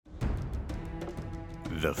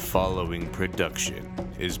The following production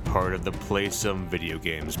is part of the Play Some Video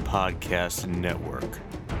Games podcast network.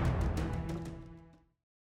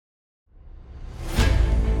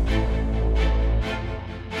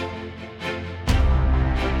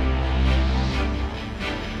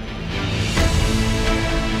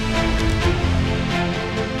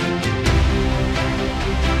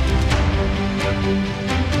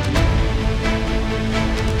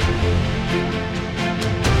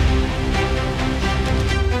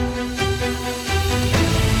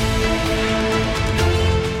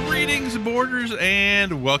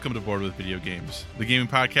 And welcome to Board with Video Games, the gaming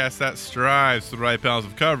podcast that strives for the right balance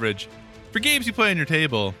of coverage for games you play on your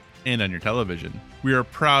table and on your television. We are a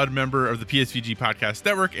proud member of the PSVG Podcast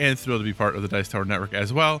Network and thrilled to be part of the Dice Tower Network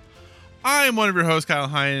as well. I am one of your hosts, Kyle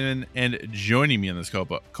Heineman, and joining me on this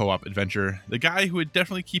co-op adventure, the guy who would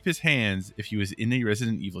definitely keep his hands if he was in a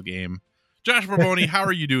Resident Evil game. Josh Borboni, how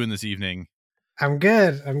are you doing this evening? I'm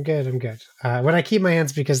good. Would I keep my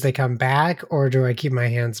hands because they come back, or do I keep my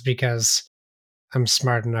hands because I'm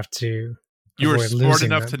smart enough to You are smart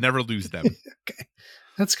enough them? to never lose them. Okay.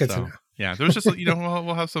 That's good to know. Yeah, there was just,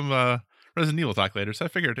 we'll have some Resident Evil talk later, so I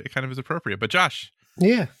figured it kind of is appropriate. But Josh,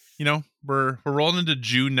 yeah, we're rolling into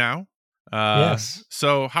June now. Yes.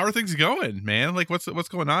 So how are things going, man? Like, what's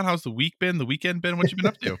going on? How's the week been? The weekend been? What you been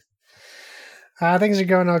up to? Things are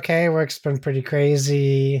going okay. Work's been pretty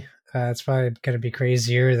crazy. It's probably going to be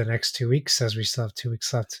crazier the next 2 weeks, as we still have 2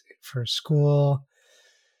 weeks left for school.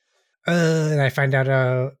 And I find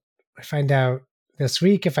out this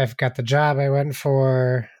week if I've got the job I went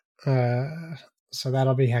for. So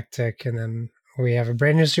that'll be hectic. And then we have a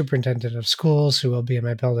brand new superintendent of schools who will be in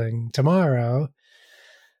my building tomorrow.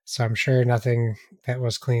 So I'm sure nothing that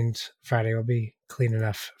was cleaned Friday will be clean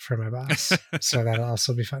enough for my boss. So that'll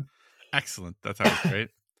also be fun. Excellent. That's always great.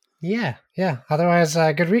 Yeah. Otherwise,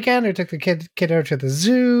 good weekend. We took the kiddo to the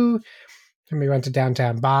zoo, and we went to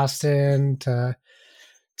downtown Boston to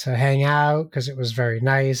hang out because it was very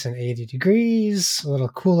nice and 80 degrees, a little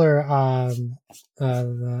cooler on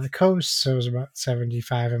the coast. So it was about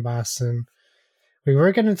 75 in Boston. We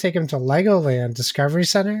were going to take him to Legoland Discovery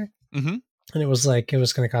Center, and it was going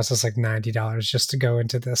to cost us like $90 just to go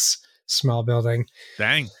into this small building.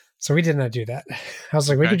 Dang. So we did not do that. I was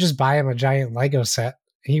like, we could just buy him a giant Lego set.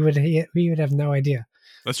 He would have no idea.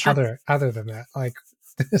 That's true. Other than that,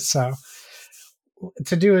 so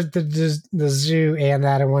to do the zoo and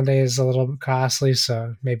that in one day is a little costly.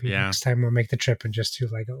 So maybe next time we'll make the trip and just do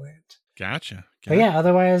Legoland. Gotcha. But yeah,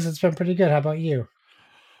 otherwise it's been pretty good. How about you?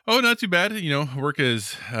 Oh, not too bad. Work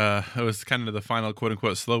is it was kind of the final quote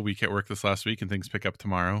unquote slow week at work this last week, and things pick up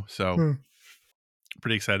tomorrow. So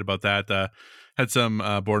pretty excited about that. Had some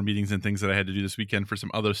board meetings and things that I had to do this weekend for some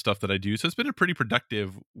other stuff that I do. So it's been a pretty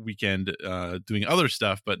productive weekend doing other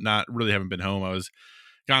stuff, but haven't been home. I was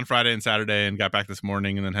gone Friday and Saturday and got back this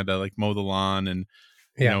morning, and then had to mow the lawn, and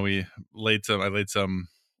I laid some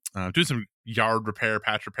do some yard repair,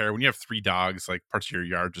 patch repair. When you have 3 dogs, parts of your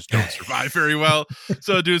yard just don't survive very well.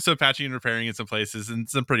 So doing some patching and repairing in some places, and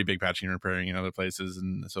some pretty big patching and repairing in other places.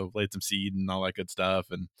 And so laid some seed and all that good stuff,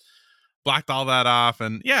 and blocked all that off.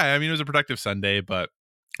 And it was a productive Sunday, but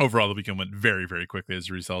overall the weekend went very, very quickly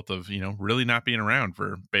as a result of, really not being around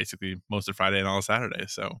for basically most of Friday and all of Saturday.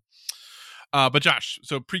 So, but Josh,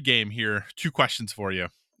 so pre-game here, 2 questions for you.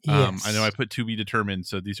 Yes. I know I put to be determined,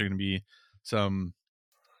 so these are going to be some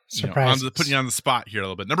surprises. Putting you on the spot here a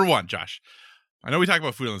little bit. Number 1, Josh, I know we talk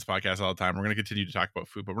about food on this podcast all the time. We're going to continue to talk about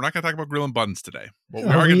food, but we're not going to talk about grilling buns today.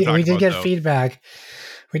 What we did get feedback.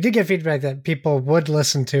 We did get feedback that people would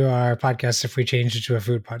listen to our podcast if we changed it to a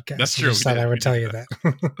food podcast. That's true. I just thought I would tell you that.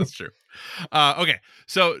 That's true. Okay.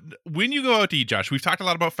 So when you go out to eat, Josh, we've talked a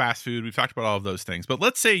lot about fast food. We've talked about all of those things, but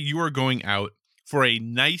let's say you are going out for a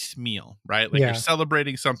nice meal, right? You're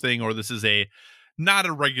celebrating something, or this is not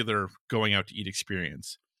a regular going out to eat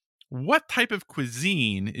experience. What type of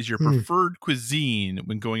cuisine is your preferred cuisine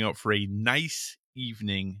when going out for a nice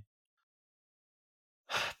evening?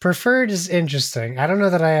 Preferred is interesting. I don't know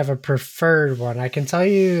that I have a preferred one. I can tell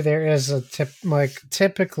you there is a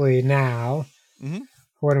typically now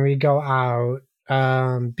when we go out,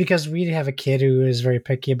 because we have a kid who is very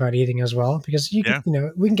picky about eating as well, because we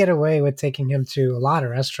can get away with taking him to a lot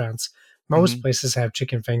of restaurants. Most places have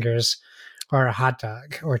chicken fingers or a hot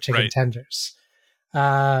dog or chicken tenders.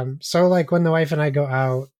 So when the wife and I go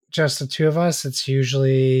out, just the 2 of us, it's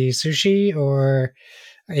usually sushi or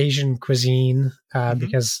Asian cuisine,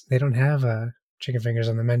 because they don't have chicken fingers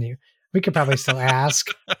on the menu. We could probably still ask,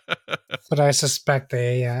 but I suspect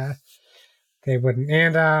they wouldn't.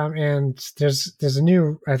 And there's a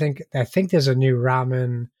new, I think there's a new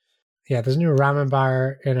ramen there's a new ramen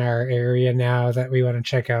bar in our area now that we want to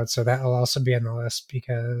check out. So that will also be on the list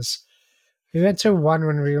because we went to one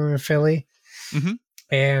when we were in Philly,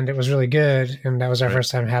 and it was really good. And that was our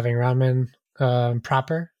first time having ramen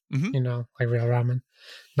proper, like real ramen,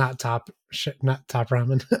 not top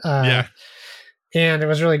ramen. And it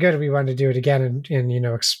was really good. We wanted to do it again and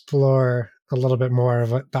explore a little bit more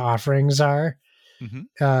of what the offerings are.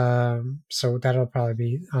 So that'll probably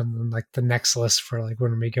be on like the next list for like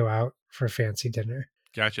when we go out for fancy dinner.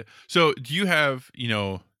 Gotcha. So do you have,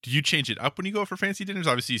 do you change it up when you go for fancy dinners?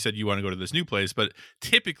 Obviously you said you want to go to this new place, but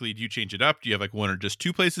typically do you change it up? Do you have like one or just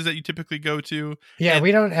two places that you typically go to? Yeah,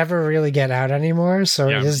 we don't ever really get out anymore. So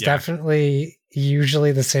it is definitely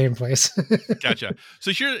usually the same place. Gotcha.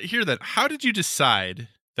 So here then, how did you decide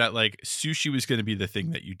that like sushi was going to be the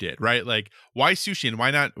thing that you did, right? Like why sushi and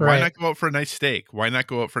why not go out for a nice steak? Why not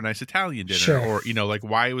go out for a nice Italian dinner? Sure. Or, like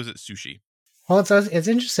why was it sushi? Well, it's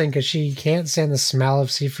interesting because she can't stand the smell of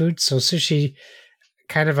seafood. So sushi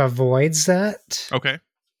kind of avoids that. Okay.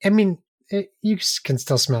 I mean, you can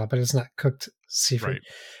still smell it, but it's not cooked seafood. Right.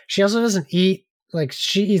 She also doesn't eat, like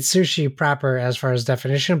she eats sushi proper as far as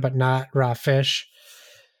definition, but not raw fish.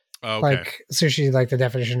 Okay. Like sushi, like the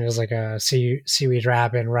definition is like a seaweed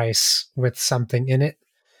wrap and rice with something in it.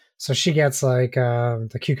 So she gets like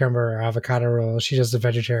the cucumber or avocado roll. She does the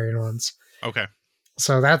vegetarian ones. Okay.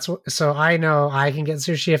 So so I know I can get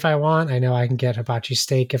sushi if I want. I know I can get hibachi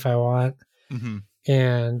steak if I want.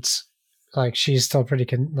 And like she's still pretty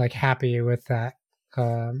happy with that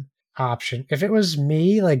option. If it was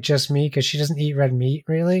me, like just me, because she doesn't eat red meat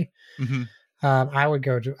really. I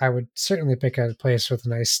would certainly pick a place with a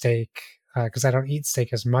nice steak because I don't eat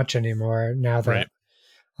steak as much anymore now that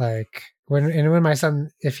like when my son,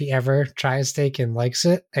 if he ever tries steak and likes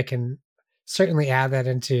it, I can certainly add that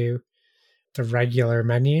into the regular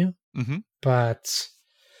menu. But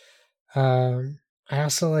I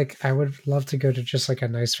also I would love to go to just like a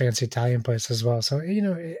nice fancy Italian place as well. So,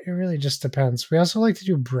 it really just depends. We also like to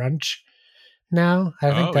do brunch now.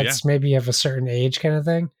 I think that's maybe of a certain age kind of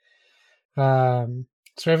thing.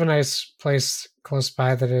 So we have a nice place close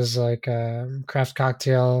by that is like craft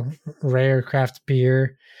cocktail, rare craft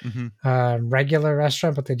beer, regular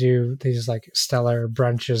restaurant, but they do these like stellar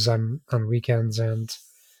brunches on weekends, and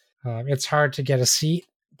it's hard to get a seat.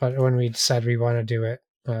 But when we decide we want to do it,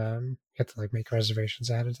 you have to like make reservations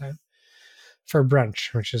ahead of time for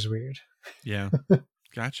brunch, which is weird. Yeah.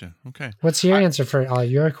 Gotcha. Okay. What's your answer for all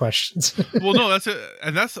your questions? Well, no, that's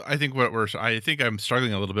I think I think I'm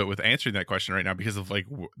struggling a little bit with answering that question right now because of like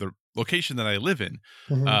the location that I live in.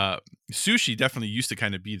 Sushi definitely used to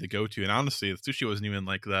kind of be the go-to, and honestly, if sushi wasn't even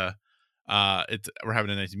like we're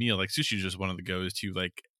having a nice meal, like sushi is just one of the goes to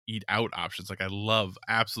like eat out options. Like I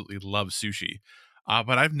absolutely love sushi.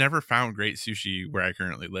 But I've never found great sushi where I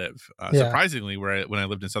currently live. Surprisingly, when I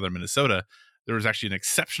lived in southern Minnesota, there was actually an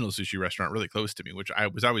exceptional sushi restaurant really close to me, which I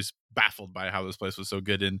was always baffled by how this place was so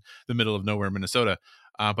good in the middle of nowhere, Minnesota.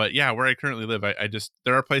 But yeah, where I currently live,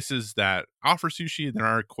 there are places that offer sushi, and there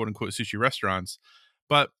are quote unquote sushi restaurants,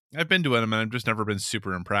 but I've been to them and I've just never been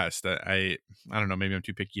super impressed. I don't know, maybe I'm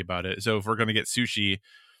too picky about it. So if we're going to get sushi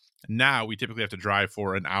now, we typically have to drive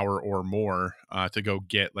for an hour or more to go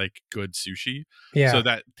get like good sushi. Yeah. So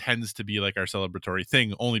that tends to be like our celebratory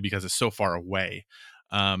thing only because it's so far away.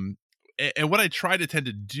 And what I try to tend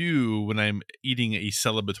to do when I'm eating a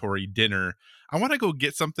celebratory dinner, I want to go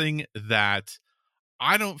get something that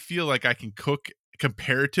I don't feel like I can cook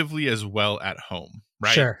comparatively as well at home.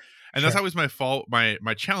 Right. Sure. And that's always my fault. My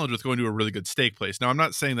challenge with going to a really good steak place. Now, I'm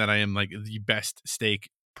not saying that I am like the best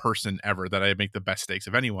steak person ever, that I make the best steaks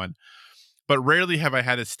of anyone, but rarely have I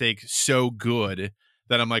had a steak so good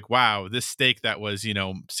that I'm like, wow, this steak that was,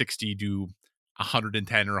 $60 to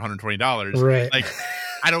 $110 or $120. Right. Like,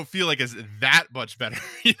 I don't feel like it's that much better,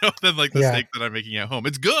 than like the steak that I'm making at home.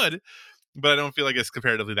 It's good, but I don't feel like it's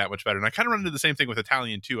comparatively that much better. And I kind of run into the same thing with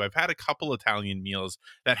Italian too. I've had a couple Italian meals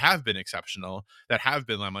that have been exceptional, that have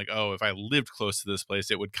been, I'm like, oh, if I lived close to this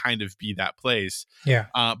place, it would kind of be that place. Yeah.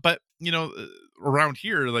 But around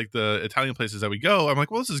here, like the Italian places that we go, I'm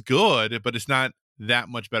like, well, this is good, but it's not that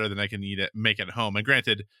much better than I can make at home. And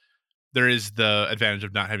granted, there is the advantage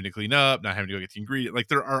of not having to clean up, not having to go get the ingredient. Like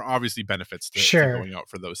there are obviously benefits to going out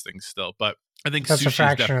for those things still, but I think that's a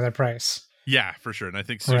fraction of the price. Yeah, for sure. And I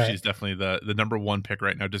think sushi is definitely the number one pick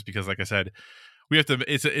right now, just because, like I said, we have to.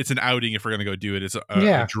 It's an outing if we're going to go do it. It's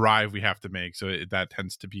a drive we have to make, so that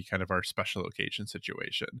tends to be kind of our special occasion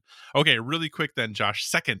situation. Okay, really quick then, Josh.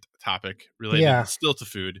 Second topic related still to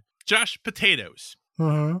food. Josh, potatoes.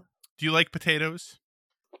 Mm-hmm. Do you like potatoes?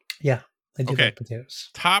 Yeah. I do like potatoes.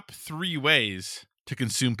 Top 3 ways to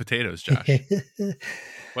consume potatoes, Josh?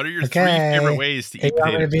 What are your 3 favorite ways to eat potatoes? You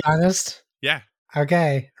want me to be honest? Yeah.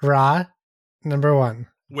 Okay. Raw, number 1.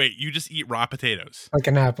 Wait, you just eat raw potatoes? Like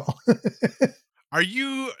an apple. Are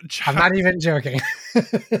you... I'm not even joking.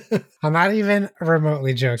 I'm not even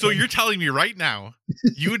remotely joking. So you're telling me right now,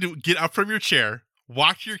 you would get up from your chair,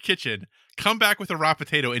 walk to your kitchen, come back with a raw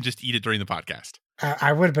potato, and just eat it during the podcast?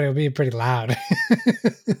 I would, but it would be pretty loud.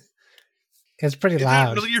 It's pretty loud.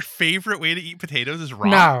 Is that really your favorite way to eat potatoes is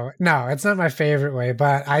raw? No, it's not my favorite way,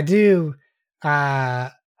 but I do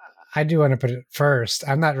want to put it first.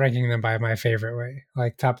 I'm not ranking them by my favorite way,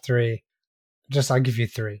 like top 3. I'll give you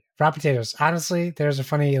 3. Raw potatoes. Honestly, there's a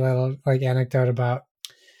funny little like anecdote about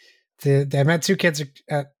I met 2 kids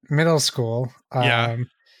at middle school.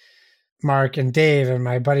 Mark and Dave, and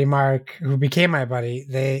my buddy Mark, who became my buddy,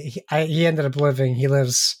 he ended up living. He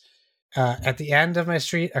lives at the end of my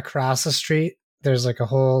street. Across the street, there's like a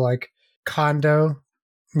whole like condo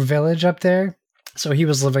village up there. So he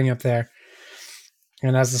was living up there.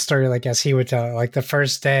 And as the story, like as he would tell, like the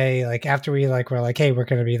first day, like after we like were like, hey, we're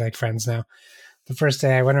gonna be like friends now. The first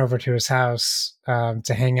day I went over to his house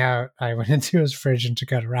to hang out, I went into his fridge and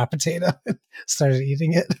took out a raw potato and started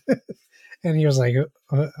eating it. And he was like,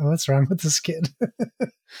 what's wrong with this kid?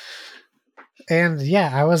 And yeah,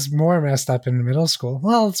 I was more messed up in middle school.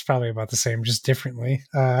 Well, it's probably about the same, just differently.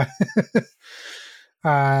 Yeah,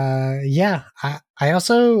 I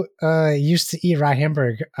also used to eat raw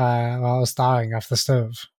hamburger while I was thawing off the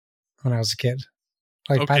stove when I was a kid.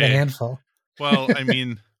 Like by the handful. Well, I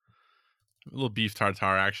mean... a little beef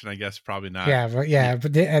tartare action, I guess. Probably not. But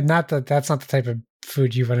not that. That's not the type of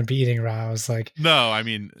food you want to be eating raw. I was like, no, I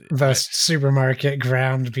mean the supermarket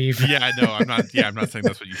ground beef. Yeah, no, I'm not. Yeah, I'm not saying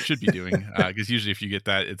that's what you should be doing. Because usually, if you get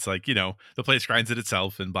that, it's like the place grinds it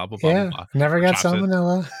itself and blah blah blah. Yeah, blah, never got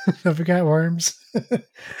salmonella. Never got worms.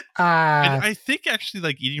 I think actually,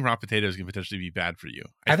 like eating raw potatoes can potentially be bad for you.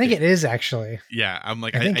 I think it is actually. Yeah, I'm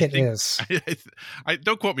like, I think it is. I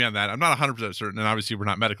don't quote me on that. I'm not 100% certain, and obviously we're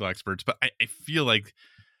not medical experts, but I feel like.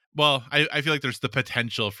 Well, I feel like there's the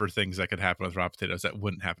potential for things that could happen with raw potatoes that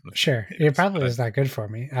wouldn't happen with sure. potatoes, It probably is not good for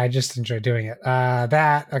me. I just enjoy doing it.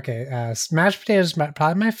 Mashed potatoes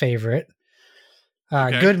probably my favorite.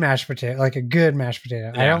 Good mashed potato, like a good mashed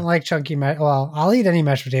potato. Yeah. I don't like chunky well, I'll eat any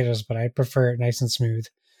mashed potatoes, but I prefer it nice and smooth.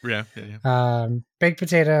 Yeah. Baked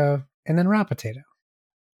potato and then raw potato.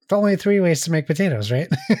 Only 3 ways to make potatoes, right?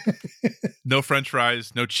 No French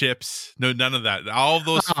fries, no chips, none of that. All of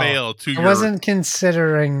those fail. I wasn't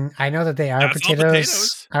considering. I know that they are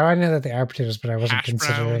potatoes. I know that they are potatoes, but I wasn't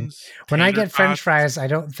considering. When I get French fries, I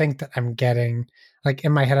don't think that I'm getting like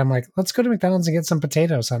in my head. I'm like, let's go to McDonald's and get some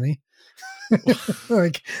potatoes, honey.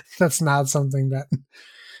 Like that's not something that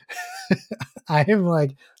I am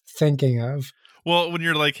like thinking of. Well, when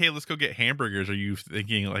you're like, hey, let's go get hamburgers, are you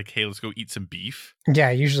thinking like, hey, let's go eat some beef? Yeah,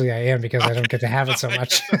 usually I am because I don't get to have it so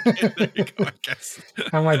much. There you go, I guess.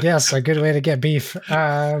 I'm like, yes, a good way to get beef.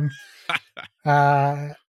 Yeah,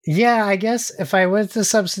 I guess if I were to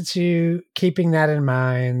substitute, keeping that in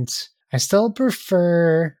mind, I still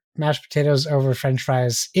prefer mashed potatoes over French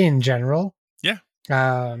fries in general. Yeah.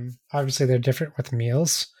 Obviously, they're different with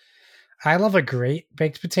meals. I love a great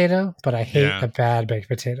baked potato, but I hate a bad baked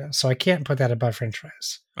potato. So I can't put that above French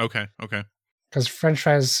fries. Okay. Because French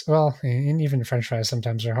fries, well, and even French fries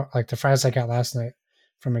sometimes are like the fries I got last night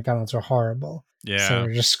from McDonald's are horrible. Yeah. So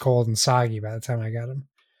they're just cold and soggy by the time I got them.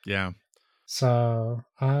 Yeah. So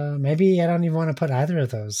maybe I don't even want to put either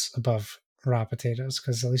of those above raw potatoes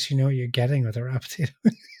because at least you know what you're getting with a raw potato.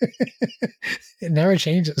 It never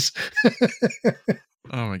changes.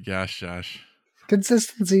 Oh my gosh, Josh.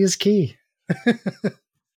 Consistency is key.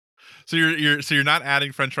 So you're not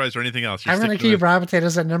adding French fries or anything else. I'm going to keep raw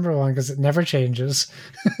potatoes at number 1 because it never changes.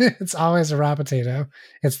 It's always a raw potato.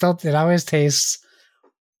 It always tastes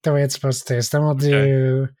the way it's supposed to taste. Then we'll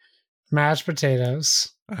do mashed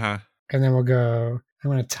potatoes. Uh-huh. And then I'm going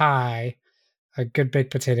to tie a good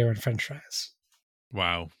baked potato and French fries.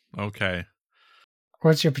 Wow. Okay.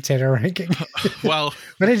 What's your potato ranking? Well,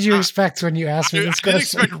 what did you expect when you asked me this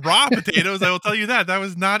question? I didn't expect raw potatoes. I will tell you that. That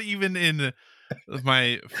was not even in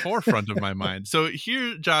my forefront of my mind. So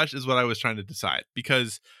here, Josh, is what I was trying to decide.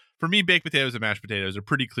 Because for me, baked potatoes and mashed potatoes are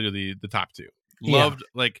pretty clearly the top 2. Loved,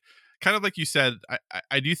 like, kind of like you said,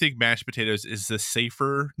 I do think mashed potatoes is the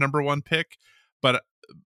safer number 1 pick. But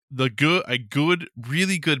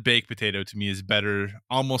really good baked potato to me is better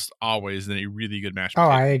almost always than a really good mashed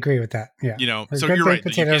potato. Oh, I agree with that. Yeah. So you're right.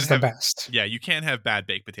 Baked potato is the best. Yeah, you can't have bad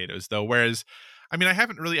baked potatoes though. Whereas, I mean, I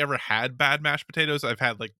haven't really ever had bad mashed potatoes. I've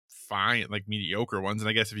had like fine, like mediocre ones. And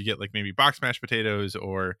I guess if you get like maybe box mashed potatoes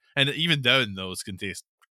and even then those can taste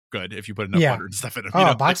good if you put enough butter and stuff in them.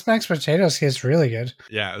 Oh, box mashed potatoes taste really good.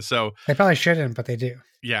 Yeah. So they probably shouldn't, but they do.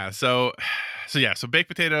 Yeah. So baked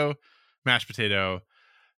potato, mashed potato.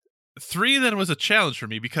 3 then was a challenge for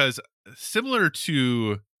me because similar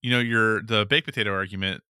to, the baked potato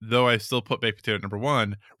argument, though I still put baked potato at number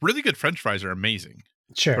 1, really good French fries are amazing.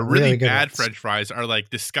 Sure. But really bad French fries are like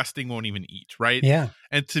disgusting, won't even eat, right? Yeah.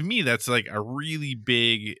 And to me, that's like a really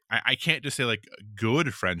big, I can't just say like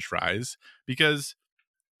good French fries because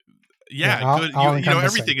good.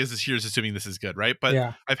 Everything is here's assuming this is good, right?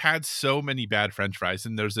 But I've had so many bad French fries,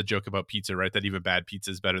 and there's a joke about pizza, right? That even bad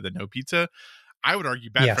pizza is better than no pizza. I would argue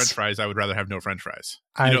bad French fries. I would rather have no French fries.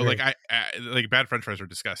 I agree. Like bad French fries are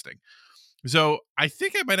disgusting. So I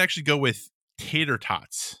think I might actually go with tater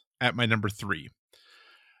tots at my number 3.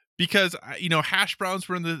 Because, hash browns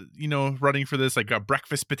were in the, running for this. Like a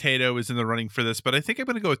breakfast potato is in the running for this. But I think I'm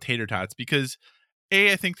going to go with tater tots because,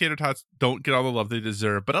 I think tater tots don't get all the love they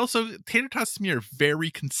deserve. But also, tater tots to me are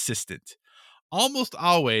very consistent. Almost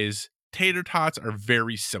always, tater tots are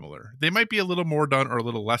very similar. They might be a little more done or a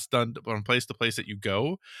little less done from place to place that you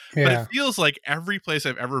go. Yeah. But it feels like every place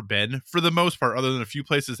I've ever been, for the most part, other than a few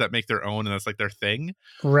places that make their own and that's like their thing.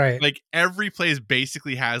 Right. Like every place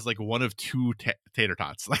basically has like one of 2 tater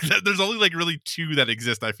tots. Like there's only like really 2 that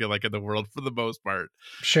exist, I feel like, in the world for the most part.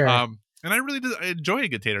 Sure. And I really enjoy a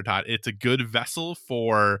good tater tot. It's a good vessel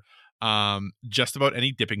for just about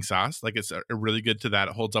any dipping sauce. Like it's a really good to that.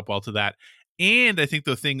 It holds up well to that. And I think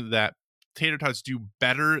the thing that tater tots do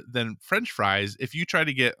better than French fries, if you try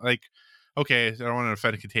to get like, okay, I don't want to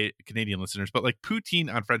offend Canadian listeners, but like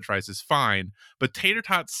poutine on French fries is fine, but tater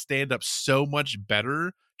tots stand up so much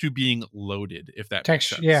better to being loaded, if that makes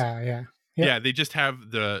sense. Yeah, they just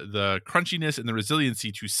have the crunchiness and the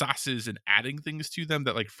resiliency to sauces and adding things to them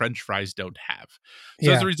that like French fries don't have.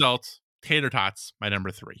 So as a result, tater tots, my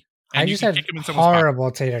number 3. And I just had horrible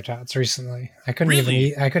tater tots recently. I couldn't even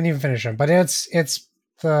eat. I couldn't even finish them. But it's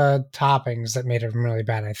the toppings that made them really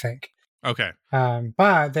bad, I think. Okay.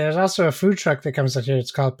 But there's also a food truck that comes out here.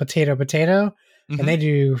 It's called Potato, and they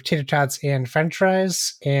do tater tots and French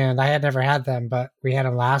fries. And I had never had them, but we had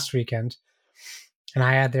them last weekend. And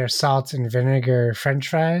I had their salt and vinegar French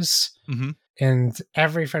fries. Mm-hmm. And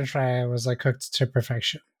every French fry was like cooked to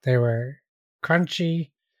perfection. They were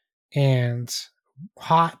crunchy and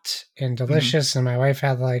hot and delicious. And my wife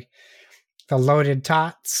had like the loaded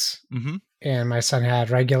tots. Mm-hmm. And my son had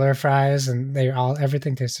regular fries, and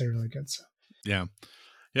everything tasted really good. So yeah.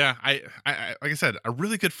 I like I said, a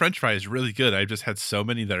really good French fry is really good. I've just had so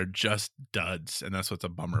many that are just duds, and that's what's a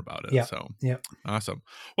bummer about it. So awesome.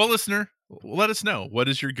 Well, listener, let us know, what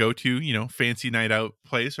is your go-to, fancy night out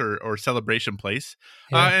place or celebration place,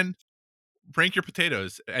 and rank your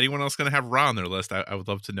potatoes. Anyone else going to have raw on their list? I would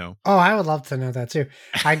love to know. Oh, I would love to know that too.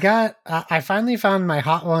 I finally found my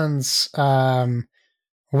Hot Ones.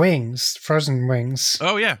 Wings, frozen wings.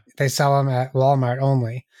 Oh, yeah. They sell them at Walmart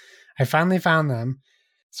only. I finally found them.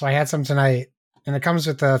 So I had some tonight. And it comes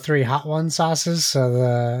with the 3 Hot Ones sauces. So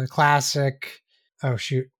the classic. Oh,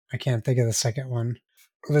 shoot. I can't think of the second one.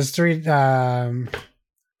 There's 3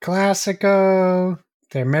 Classico,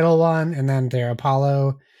 their middle one, and then their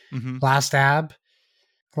Apollo Last Ab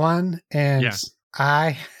one. And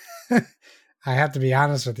I have to be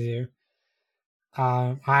honest with you.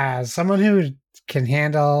 As someone who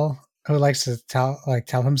likes to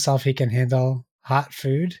tell himself he can handle hot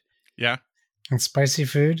food, and spicy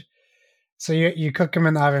food. So you cook them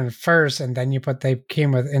in the oven first, and then they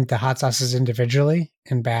came into hot sauces individually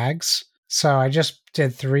in bags. So I just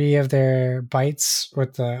did 3 of their bites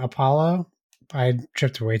with the Apollo. I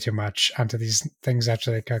dripped way too much onto these things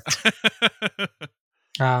after they cooked.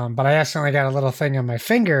 But I accidentally got a little thing on my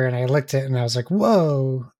finger, and I licked it, and I was like,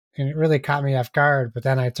 whoa. And it really caught me off guard. But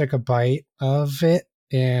then I took a bite of it,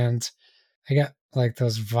 and I got like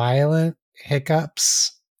those violent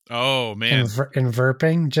hiccups. Oh, man. And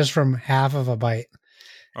burping just from half of a bite.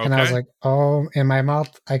 Okay. And I was like, oh, in my mouth,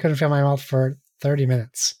 I couldn't feel my mouth for 30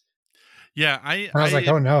 minutes. Yeah. I was like,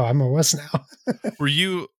 oh no, I'm a wuss now. Were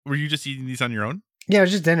you just eating these on your own? Yeah, it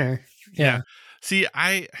was just dinner. Yeah. See,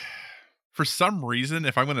 for some reason,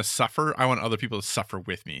 if I'm going to suffer, I want other people to suffer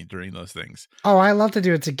with me during those things. Oh, I love to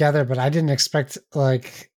do it together, but I didn't expect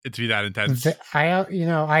like it to be that intense.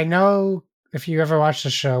 I know if you ever watch the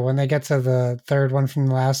show, when they get to the third one from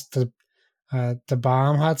the last, the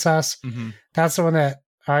bomb hot sauce, that's the one that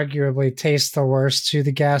arguably tastes the worst to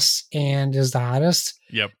the guests and is the hottest.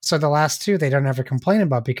 Yep. So the last 2 they don't ever complain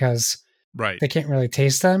about because they can't really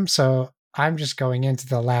taste them. So I'm just going into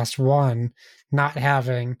the last one not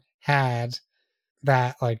having had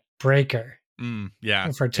that like breaker.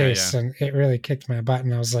 for taste, and it really kicked my butt.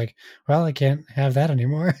 And I was like, well, I can't have that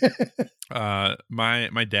anymore.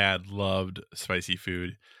 My dad loved spicy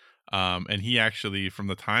food. And he actually, from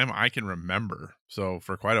the time I can remember, so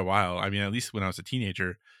for quite a while, I mean, at least when I was a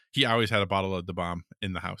teenager, he always had a bottle of the bomb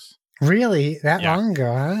in the house. Really? That long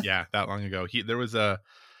ago, huh? Yeah, that long ago. There was a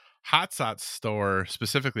hot sauce store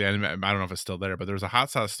specifically. I don't know if it's still there, but there was a hot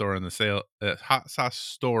sauce store in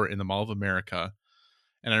the Mall of America.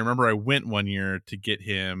 And I remember I went one year to get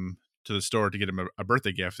him to the store to get him a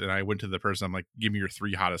birthday gift, and I went to the person. I'm like, give me your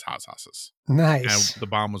 3 hottest hot sauces. Nice. And the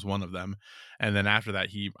bomb was one of them. And then after that,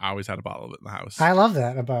 he always had a bottle of it in the house. I love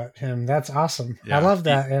that about him. That's awesome. Yeah, I love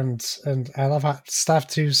that, and I love hot stuff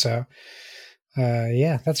too. So,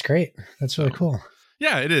 yeah, that's great. That's really cool.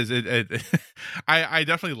 Yeah, it is. I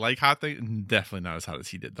definitely like hot things. Definitely not as hot as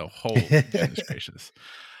he did, though. Holy goodness gracious.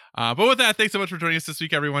 But with that, thanks so much for joining us this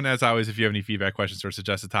week, everyone. As always, if you have any feedback, questions, or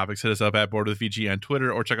suggested topics, hit us up at Board with VG on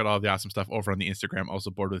Twitter, or check out all the awesome stuff over on the Instagram,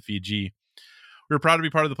 also Board with VG. We're proud to be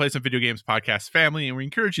part of the Play Some Video Games podcast family, and we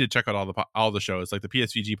encourage you to check out all the shows like the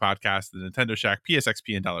PSVG podcast, the Nintendo Shack,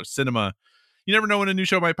 PSXP, and Dollar Cinema. You never know when a new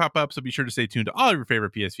show might pop up, so be sure to stay tuned to all of your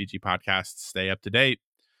favorite PSVG podcasts. Stay up to date.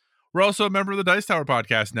 We're also a member of the Dice Tower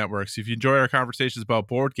Podcast Network, so if you enjoy our conversations about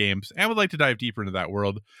board games and would like to dive deeper into that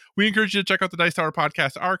world, we encourage you to check out the Dice Tower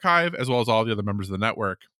Podcast archive, as well as all the other members of the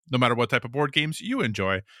network. No matter what type of board games you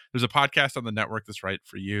enjoy, there's a podcast on the network that's right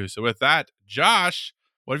for you. So with that, Josh,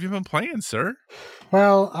 what have you been playing, sir?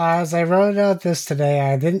 Well, as I wrote out this today,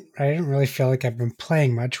 I didn't really feel like I've been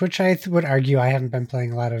playing much, which I would argue I haven't been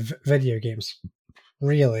playing a lot of video games.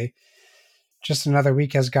 Really. Just another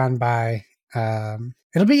week has gone by.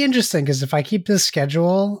 It'll be interesting because if I keep this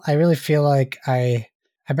schedule, I really feel like I've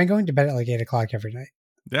been going to bed at like 8 o'clock every night.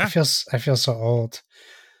 Yeah. I feel so old.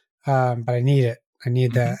 But I need it. I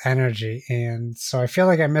need the energy. And so I feel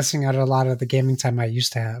like I'm missing out on a lot of the gaming time I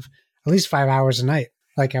used to have. At least 5 hours a night.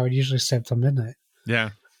 Like I would usually stay up till midnight. Yeah.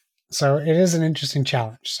 So it is an interesting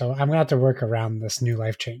challenge. So I'm going to have to work around this new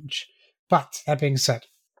life change. But that being said,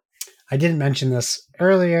 I didn't mention this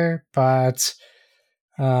earlier, but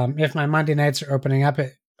if my Monday nights are opening up,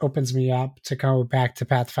 it opens me up to go back to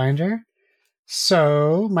Pathfinder.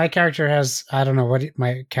 So my character I don't know what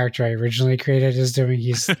my character I originally created is doing.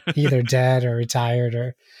 He's either dead or retired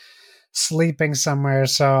or sleeping somewhere.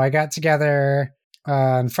 So I got together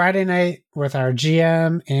on Friday night with our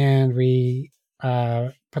GM, and we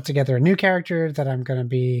put together a new character that I'm going to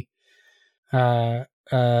be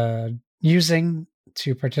using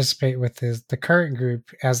to participate with the current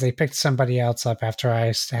group, as they picked somebody else up after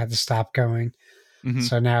I had to stop going.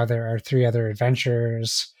 So now there are 3 other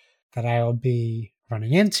adventurers that I will be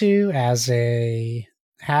running into as a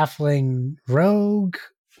halfling rogue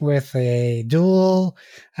with a dual.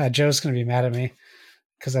 Joe's going to be mad at me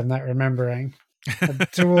because I'm not remembering. A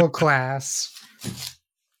dual class.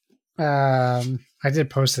 I did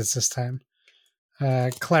Post-its this time.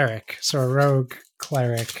 Cleric. So a rogue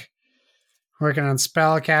cleric. Working on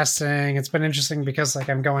spell casting. It's been interesting because like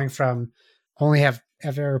I'm going from only have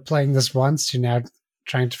ever playing this once to now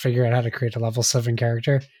trying to figure out how to create a level 7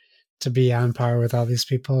 character to be on par with all these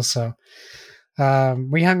people. So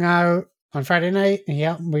we hung out on Friday night.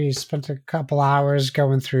 We spent a couple hours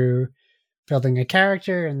going through building a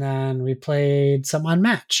character, and then we played some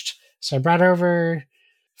Unmatched. So I brought over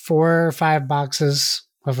 4 or 5 boxes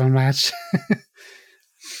of Unmatched.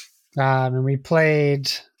 And we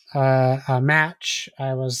played a match.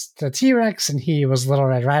 I was the T-Rex and he was Little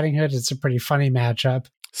Red Riding Hood. It's a pretty funny matchup.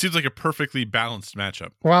 Seems like a perfectly balanced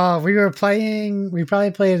matchup. Well, we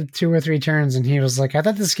probably played 2 or 3 turns, and he was like, I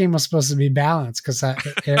thought this game was supposed to be balanced, because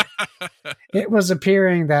it was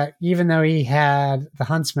appearing that even though he had the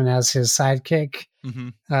Huntsman as his sidekick,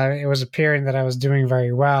 it was appearing that I was doing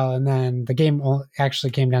very well. And then the game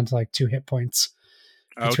actually came down to like 2 hit points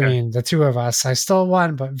between the 2 of us. I still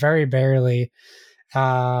won, but very barely.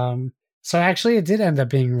 So actually it did end up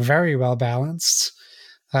being very well balanced.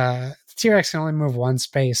 The T-Rex can only move 1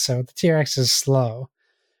 space, so the T-Rex is slow.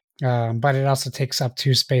 But it also takes up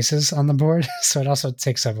 2 spaces on the board, so it also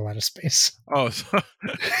takes up a lot of space. Oh,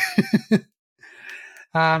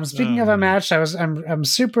 speaking of Unmatched, I'm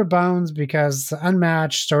super boned because the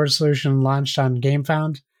Unmatched storage solution launched on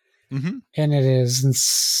GameFound, and it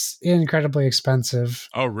is incredibly expensive.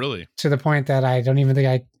 Oh, really? To the point that I don't even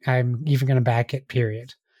think I'm even going to back it.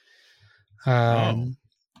 Period.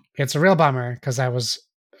 It's a real bummer because I was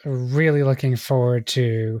really looking forward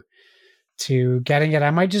to getting it. I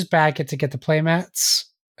might just back it to get the playmats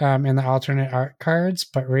and the alternate art cards,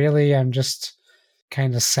 but really I'm just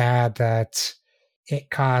kind of sad that it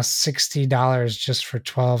costs $60 just for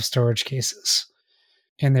 12 storage cases.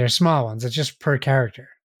 and they're small ones. It's just per character.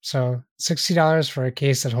 So $60 for a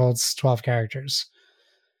case that holds 12 characters.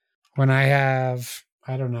 When I have,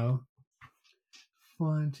 I don't know,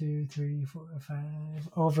 1, 2, 3, 4, 5,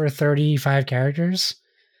 over 35 characters.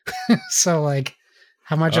 So like,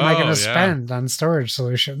 how much am I going to spend on storage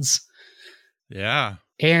solutions? Yeah.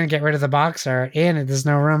 And get rid of the box art, and there's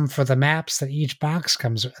no room for the maps that each box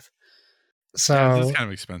comes with. So this is kind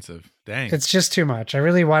of expensive. Dang. It's just too much. I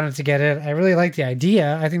really wanted to get it. I really like the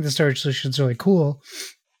idea. I think the storage solution is really cool.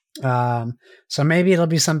 So maybe it'll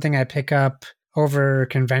be something I pick up over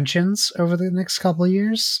conventions over the next couple of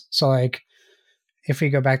years. So like if we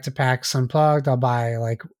go back to PAX Unplugged, I'll buy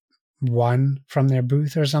like one from their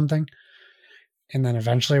booth or something and then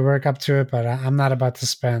eventually work up to it. But I'm not about to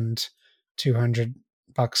spend $200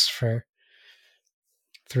 for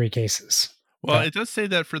 3 cases. Well, it does say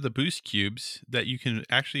that for the boost cubes that you can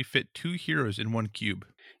actually fit 2 heroes in 1 cube.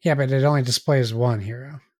 Yeah, but it only displays 1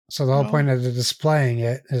 hero. So the whole point of the displaying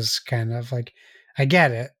it is kind of like, I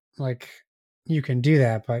get it. Like you can do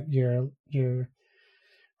that, but you're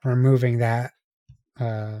removing that.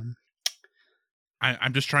 I'm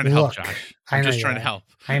just trying to help, Josh. I'm just trying to help.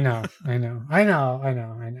 I know.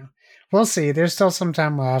 We'll see. There's still some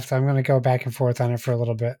time left. I'm going to go back and forth on it for a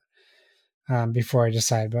little bit before I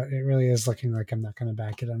decide, but it really is looking like I'm not going to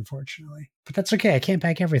back it, unfortunately. But that's okay. I can't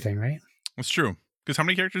back everything, right? That's true. Because how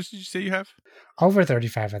many characters did you say you have? Over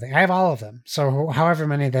 35, I think. I have all of them. So however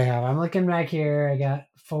many they have. I'm looking back here. I got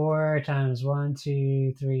 4 times 1,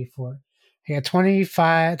 2, 3, 4. I got 20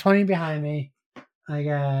 behind me.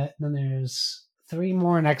 Then there's 3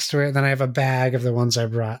 more next to it. Then I have a bag of the ones I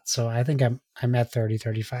brought. So I think I'm at 30,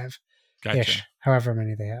 35. Gotcha. However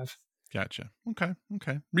many they have. Gotcha. Okay.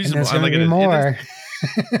 Reasonable. And there's more.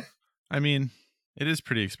 I mean, it is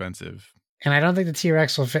pretty expensive. And I don't think the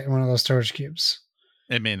T-Rex will fit in one of those storage cubes.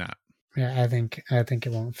 It may not. Yeah, I think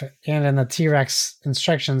it won't fit. And in the T-Rex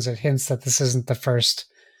instructions, it hints that this isn't the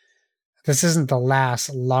last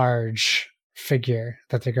large figure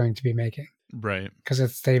that they're going to be making. Right.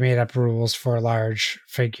 Because they made up rules for large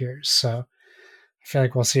figures. So I feel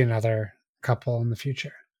like we'll see another couple in the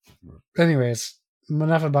future. Anyways,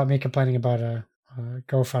 enough about me complaining about a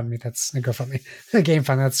game fund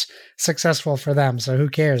that's successful for them. So who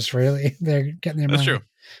cares, really? They're getting their money. That's true.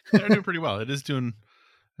 They're doing pretty well. It is doing,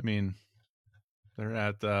 I mean, they're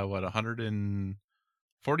at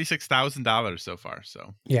 $146,000 so far.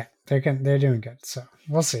 So yeah, they're doing good. So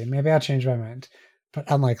we'll see. Maybe I'll change my mind,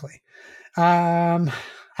 but unlikely. I'm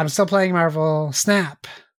still playing Marvel Snap.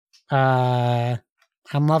 I'm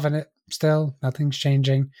loving it still. Nothing's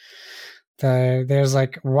changing. There's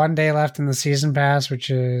like 1 day left in the season pass, which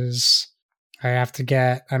is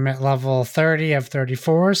I'm at level 30 of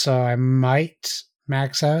 34, so I might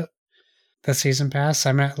max out the season pass.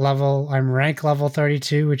 I'm rank level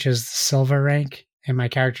 32, which is the silver rank, and my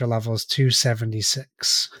character level is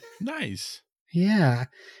 276. Nice. Yeah.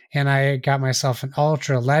 And I got myself an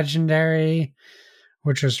ultra legendary,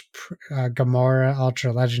 which was Gamora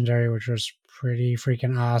ultra legendary, which was pretty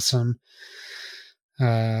freaking awesome.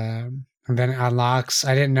 And then it unlocks,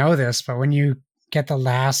 I didn't know this, but when you get the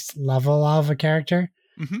last level of a character,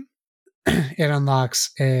 it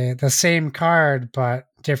unlocks the same card, but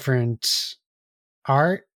different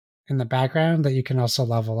art in the background that you can also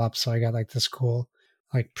level up. So I got like this cool,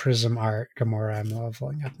 like Prism art Gamora I'm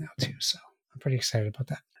leveling up now too. So I'm pretty excited about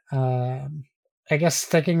that. I guess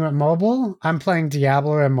sticking with mobile, I'm playing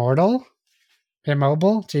Diablo Immortal.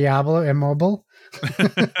 Diablo Immobile.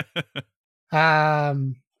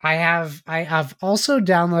 I have also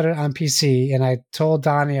downloaded it on PC, and I told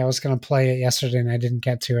Donnie I was going to play it yesterday, and I didn't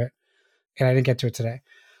get to it, and I didn't get to it today.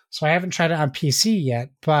 So I haven't tried it on PC yet,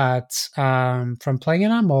 but from playing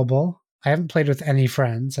it on mobile, I haven't played with any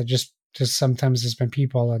friends. I just sometimes there's been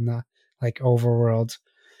people in the like overworld.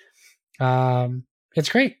 It's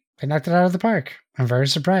great. I knocked it out of the park. I'm very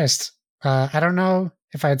surprised. I don't know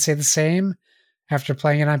if I'd say the same after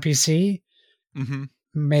playing it on PC. Mm-hmm.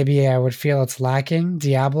 Maybe I would feel it's lacking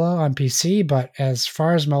Diablo on PC, but as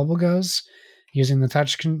far as mobile goes, using the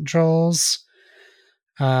touch controls,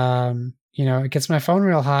 it gets my phone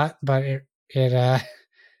real hot, but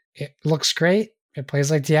it looks great. It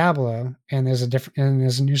plays like Diablo, and there's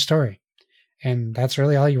a new story, and that's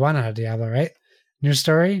really all you want out of Diablo, right? New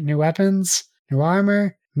story, new weapons, new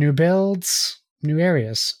armor, new builds, new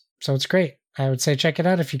areas. So it's great. I would say check it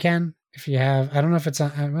out if you can. If you have, I don't know if it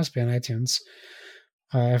must be on iTunes.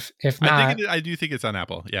 If not, I do think it's on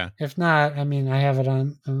Apple. Yeah. If not, I mean, I have it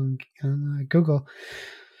on Google.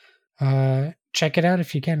 Check it out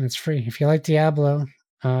if you can. It's free. If you like Diablo,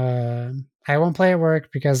 I won't play at work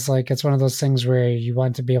because like it's one of those things where you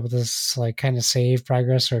want to be able to like kind of save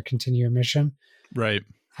progress or continue a mission. Right.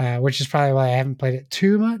 Which is probably why I haven't played it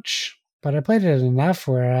too much, but I played it enough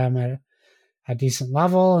where I'm at a decent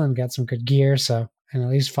level and got some good gear. So, and at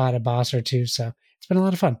least fought a boss or two. So it's been a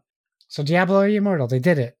lot of fun. So Diablo Immortal, they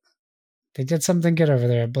did it. They did something good over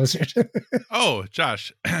there at Blizzard. Oh,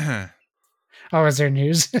 Josh. Oh, is there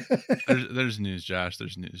news? there's news, Josh.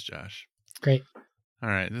 There's news, Josh. Great. All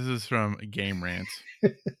right. This is from Game Rant.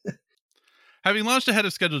 Having launched ahead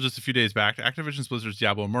of schedule just a few days back, Activision Blizzard's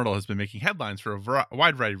Diablo Immortal has been making headlines for a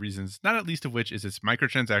wide variety of reasons, not at least of which is its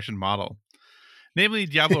microtransaction model. Namely,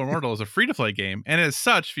 Diablo Immortal is a free-to-play game, and as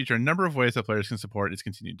such, feature a number of ways that players can support its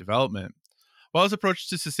continued development. While its approach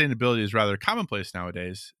to sustainability is rather commonplace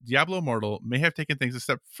nowadays, Diablo Immortal may have taken things a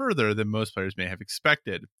step further than most players may have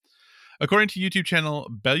expected. According to YouTube channel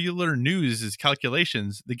Bellular News'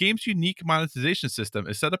 calculations, the game's unique monetization system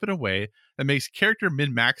is set up in a way that makes character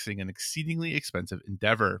min-maxing an exceedingly expensive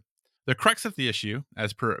endeavor. The crux of the issue,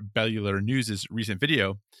 as per Bellular News' recent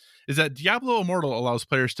video, is that Diablo Immortal allows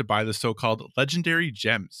players to buy the so-called legendary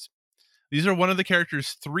gems. These are one of the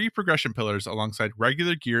character's 3 progression pillars alongside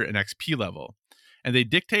regular gear and XP level, and they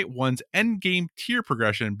dictate one's endgame tier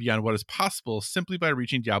progression beyond what is possible simply by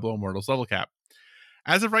reaching Diablo Immortal's level cap.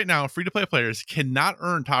 As of right now, free-to-play players cannot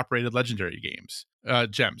earn top-rated legendary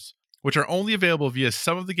gems, which are only available via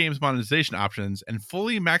some of the game's monetization options, and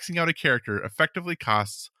fully maxing out a character effectively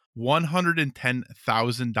costs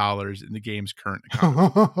 $110,000 in the game's current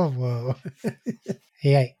economy. Oh, whoa.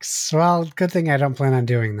 Yikes. Well, good thing I don't plan on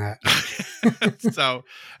doing that. So,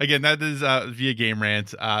 again, that is via Game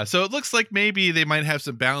Rant. So it looks like maybe they might have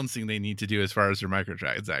some balancing they need to do as far as their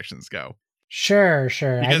microtransactions go. Sure. Because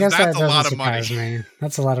I guess that's that a lot doesn't of money. surprise me.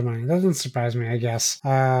 That's a lot of money. That doesn't surprise me, I guess.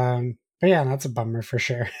 But yeah, that's a bummer for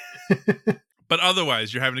sure. But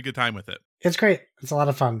otherwise, you're having a good time with it. It's great. It's a lot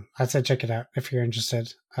of fun. I'd say check it out if you're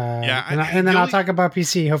interested. Yeah, and then I'll talk about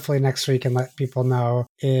PC hopefully next week and let people know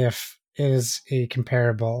if it is a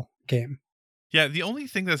comparable game. Yeah, the only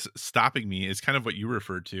thing that's stopping me is kind of what you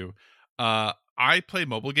referred to. I play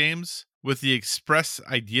mobile games with the express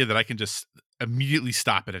idea that I can just immediately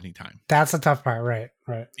stop at any time. That's the tough part, right?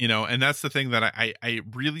 You know, and that's the thing that I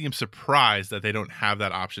really am surprised that they don't have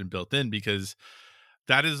that option built in, because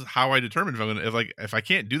that is how I determine if I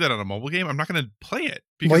can't do that on a mobile game, I'm not going to play it.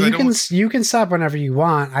 Well, you can stop whenever you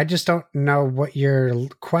want. I just don't know what your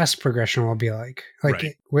quest progression will be like.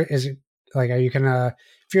 Like, right. Is it like, are you gonna,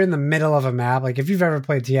 if you're in the middle of a map, like if you've ever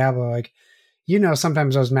played Diablo, like, you know,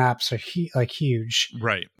 sometimes those maps are huge,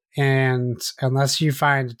 right? And unless you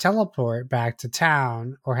find a teleport back to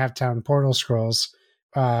town or have town portal scrolls,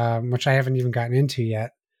 which I haven't even gotten into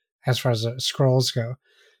yet, as far as the scrolls go.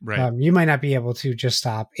 Right. You might not be able to just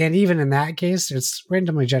stop. And even in that case, it's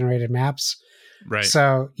randomly generated maps. Right.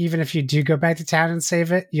 So even if you do go back to town and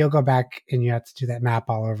save it, you'll go back and you have to do that map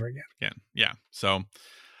all over again. Yeah. So,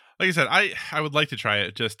 like I said, I would like to try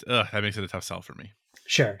it. Just that makes it a tough sell for me.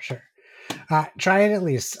 Sure. Try it at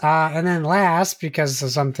least. And then last, because of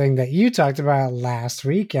something that you talked about last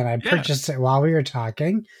week, and I purchased it while we were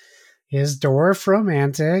talking, is Dwarf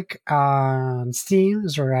Romantic on Steam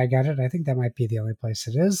is where I got it. I think that might be the only place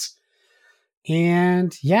it is.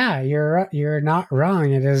 And yeah, you're not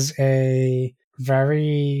wrong. It is a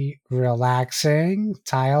very relaxing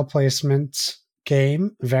tile placement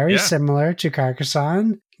game, very similar to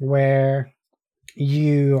Carcassonne, where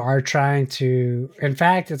you are trying to, in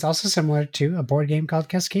fact, it's also similar to a board game called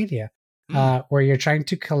Cascadia, where you're trying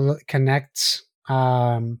to connect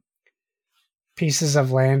pieces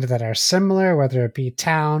of land that are similar, whether it be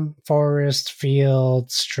town, forest, field,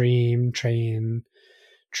 stream, train,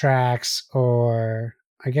 tracks, or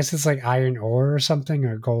I guess it's like iron ore or something,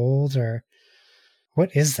 or gold, or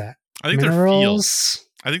what is that? I think Minerals?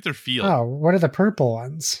 I think they're field. Oh, what are the purple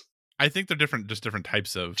ones? I think they're different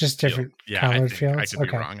types of different colored fields. I could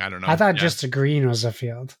be wrong. I don't know. I thought just a green was a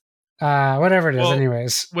field. Whatever it is,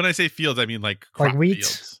 anyways. When I say fields, I mean like crop wheat.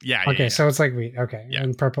 Fields. Yeah. Okay, yeah. So it's like wheat. Okay, yeah.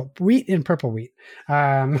 And purple wheat.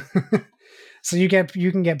 So you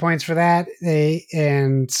can get points for that.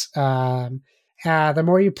 The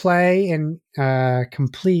more you play and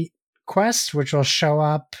complete quests, which will show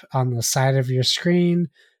up on the side of your screen,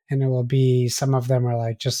 and it will be, some of them are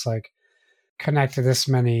like just like connect to this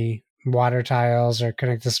many water tiles or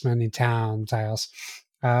connect this many town tiles.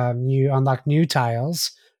 You unlock new tiles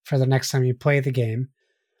for the next time you play the game.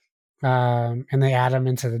 And they add them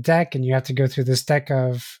into the deck, and you have to go through this deck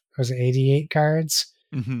of, was it 88 cards?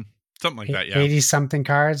 Mm-hmm. Something like that, yeah. 80 something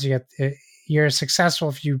cards. You're successful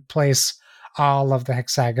if you place all of the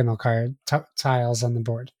hexagonal tiles on the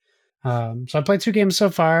board. So I played 2 games so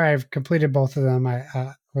far. I've completed both of them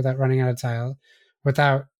without running out of tile.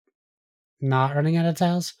 Without not running out of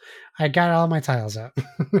tiles. I got all my tiles out.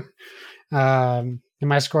 And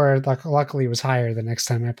my score luckily was higher the next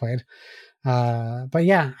time I played. But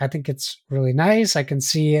yeah, I think it's really nice. I can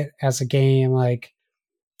see it as a game. Like,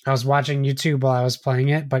 I was watching YouTube while I was playing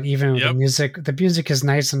it, but even with the music is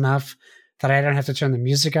nice enough that I don't have to turn the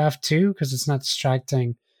music off too, because it's not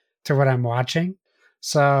distracting to what I'm watching.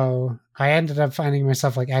 So I ended up finding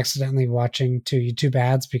myself like accidentally watching 2 YouTube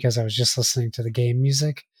ads because I was just listening to the game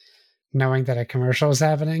music, knowing that a commercial was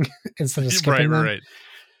happening instead of skipping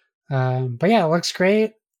them. But yeah, it looks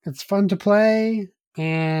great. It's fun to play,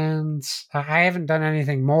 and I haven't done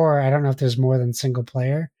anything more. I don't know if there's more than single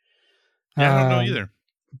player. Yeah, I don't know either.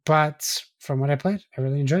 But from what I played, I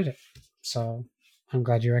really enjoyed it. So I'm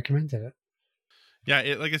glad you recommended it.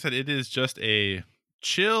 Yeah, like I said, it is just a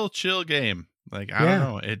chill game. Like, I don't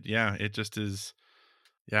know. It just is.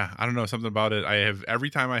 Yeah, I don't know, something about it. Every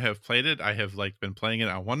time I have played it, I have like been playing it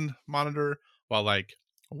on one monitor while like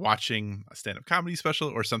watching a stand-up comedy special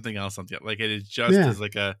or something else on the other. Like, it is just is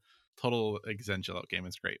like a total like zen chill out game.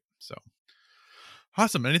 It's great. So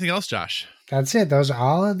awesome. Anything else, Josh? That's it. Those are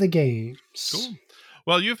all of the games. Cool.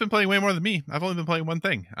 Well, you've been playing way more than me. I've only been playing one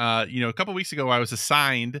thing. A couple weeks ago, I was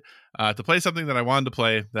assigned to play something that I wanted to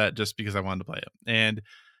play, that just because I wanted to play it. And,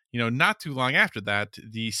 not too long after that,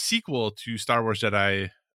 the sequel to Star Wars Jedi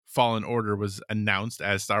Fallen Order was announced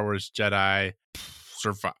as Star Wars Jedi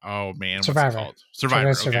Survivor. What's it called? Survivor.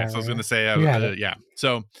 Okay, so I was going to say, yeah.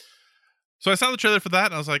 So I saw the trailer for that,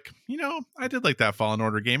 and I was like, I did like that Fallen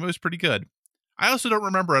Order game. It was pretty good. I also don't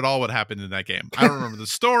remember at all what happened in that game. I don't remember the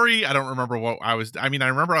story. I don't remember what I was. I mean, I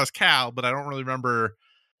remember I was Cal, but I don't really remember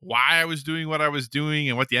why I was doing what I was doing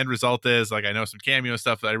and what the end result is. Like, I know some cameo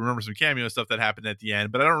stuff. I remember some cameo stuff that happened at the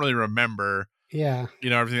end, but I don't really remember. Yeah.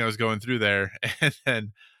 Everything that was going through there. And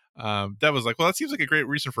then Dev was like, "Well, that seems like a great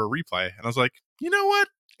reason for a replay." And I was like, "You know what?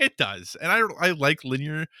 It does." And I like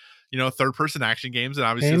linear, third person action games, and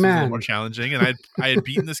obviously this was a little more challenging. And I had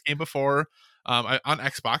beaten this game before on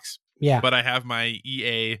Xbox. Yeah. But I have my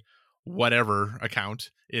EA whatever account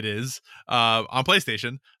it is on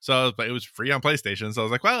PlayStation. So it was free on PlayStation. So I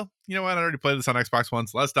was like, well, you know what? I already played this on Xbox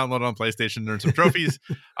once. Let's download it on PlayStation and earn some trophies.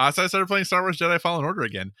 So I started playing Star Wars Jedi Fallen Order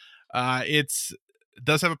again. It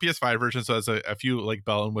does have a PS5 version, so it's a few like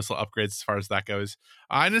bell and whistle upgrades as far as that goes.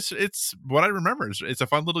 And it's what I remember. It's a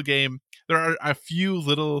fun little game. There are a few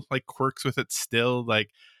little like quirks with it still. Like,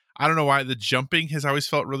 I don't know why the jumping has always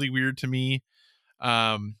felt really weird to me.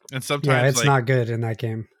 And sometimes it's not good in that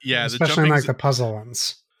game. Yeah, especially in like the puzzle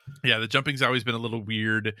ones. Yeah, the jumping's always been a little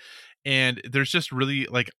weird, and there's just really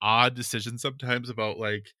like odd decisions sometimes about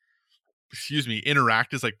like,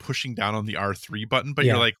 interact is like pushing down on the R3 button, but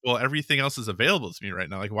you're like, well, everything else is available to me right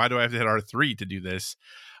now. Like, why do I have to hit R3 to do this?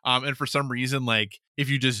 And for some reason, like if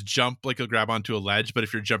you just jump, like you'll grab onto a ledge, but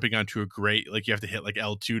if you're jumping onto a grate, like you have to hit like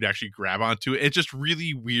L2 to actually grab onto it. It's just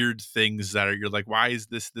really weird things that you're like, why is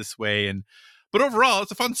this way? But overall,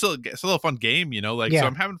 it's still a fun game, So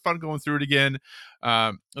I'm having fun going through it again.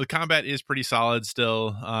 The combat is pretty solid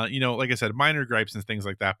still. Like I said, minor gripes and things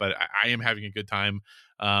like that, but I am having a good time.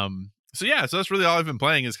 So that's really all I've been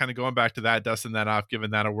playing, is kind of going back to that, dusting that off,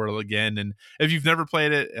 giving that a whirl again. And if you've never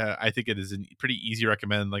played it, I think it is a pretty easy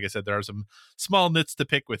recommend. Like I said, there are some small nits to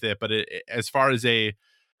pick with it, but as far as a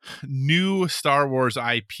new Star Wars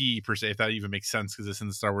IP per se, if that even makes sense, because it's in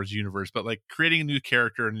the Star Wars universe, but like creating a new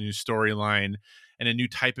character and a new storyline and a new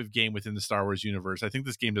type of game within the Star Wars universe, I think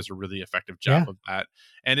this game does a really effective job of that.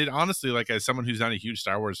 And it honestly, like, as someone who's not a huge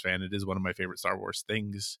Star Wars fan, it is one of my favorite Star Wars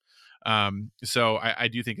things. So I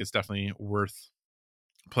do think it's definitely worth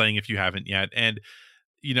playing if you haven't yet. And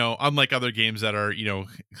unlike other games that are,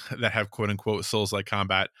 that have quote unquote Souls-like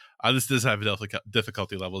combat, this does have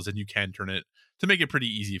difficulty levels, and you can turn it to make it pretty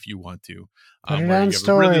easy if you want to. Put it on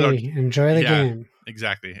story. Enjoy the game.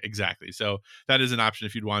 Exactly. So that is an option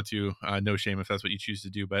if you'd want to. No shame if that's what you choose to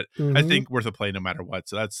do, but I think worth a play no matter what.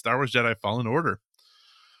 So that's Star Wars Jedi Fallen Order.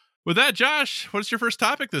 With that, Josh, what's your first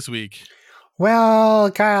topic this week?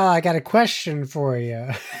 Well, Kyle, I got a question for you.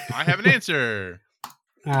 I have an answer.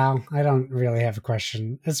 I don't really have a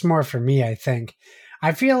question. It's more for me, I think.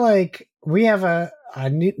 I feel like we have a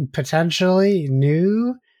potentially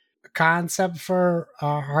new concept for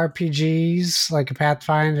RPGs, like a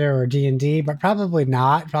Pathfinder or D&D, but probably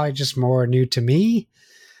not. Probably just more new to me.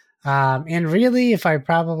 And really, if I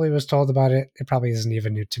probably was told about it, it probably isn't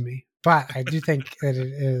even new to me. But I do think that it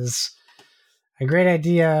is a great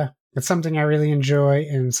idea. It's something I really enjoy,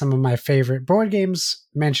 and some of my favorite board games,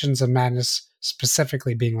 Mansions of Madness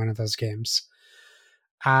specifically being one of those games.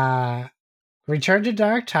 Return to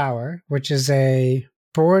Dark Tower, which is a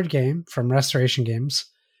board game from Restoration Games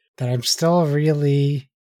that I'm still really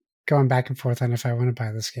going back and forth on if I want to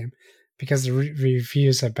buy this game because the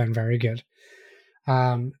reviews have been very good.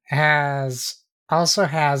 Has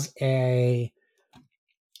a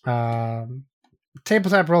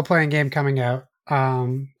tabletop role-playing game coming out,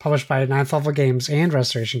 published by Ninth Level Games and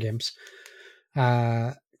Restoration Games,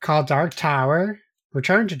 called Dark Tower,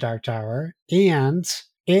 Return to Dark Tower, and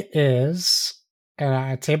it is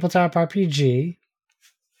a tabletop RPG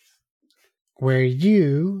where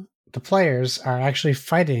you, the players, are actually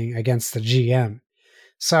fighting against the GM.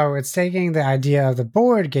 So it's taking the idea of the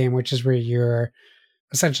board game, which is where you're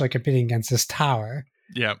essentially competing against this tower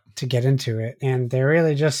to get into it. And they're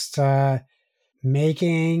really just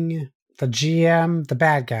making the GM the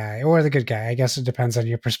bad guy or the good guy. I guess it depends on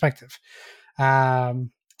your perspective.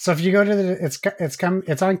 So if you go to it's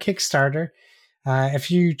on Kickstarter.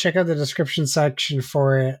 If you check out the description section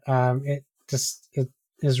for it, it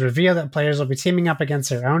is revealed that players will be teaming up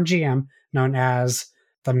against their own GM, known as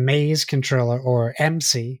the Maze Controller, or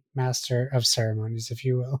MC, Master of Ceremonies, if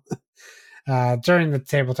you will. During the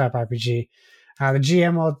tabletop RPG, the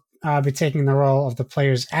GM will be taking the role of the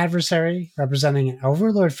player's adversary, representing an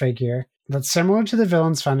overlord figure that's similar to the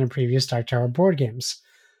villains found in previous Dark Tower board games.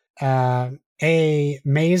 A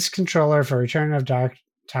Maze Controller for Return of Dark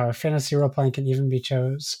Tower fantasy role-playing can even be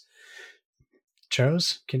choose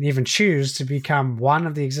to become one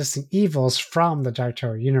of the existing evils from the Dark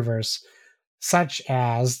Tower universe, such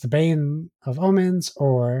as the Bane of Omens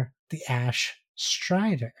or the Ash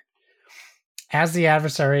Strider. As the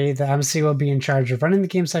adversary, the MC will be in charge of running the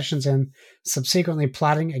game sessions and subsequently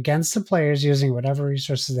plotting against the players using whatever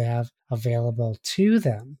resources they have available to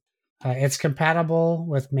them. It's compatible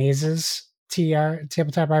with Maze's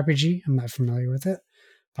tabletop RPG. I'm not familiar with it,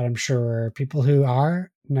 but I'm sure people who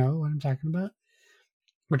are know what I'm talking about.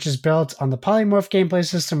 Which is built on the polymorph gameplay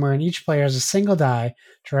system wherein each player has a single die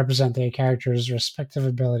to represent their character's respective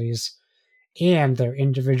abilities and their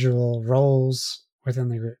individual roles within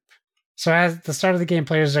the group. So at the start of the game,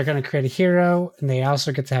 players are going to create a hero, and they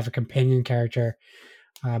also get to have a companion character.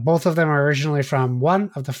 Both of them are originally from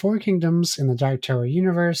one of the 4 kingdoms in the Dark Tower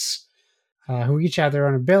universe, who each have their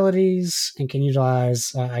own abilities and can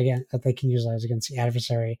utilize against the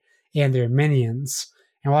adversary and their minions.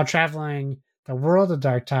 And while traveling the world of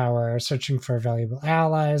Dark Tower, searching for valuable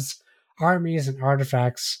allies, armies, and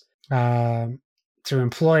artifacts to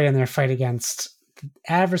employ in their fight against the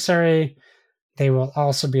adversary, they will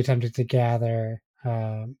also be attempting to gather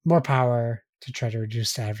more power to try to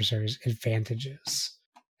reduce the adversary's advantages.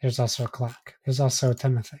 There's also a clock. There's also a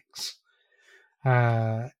ton of things.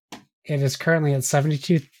 It is currently at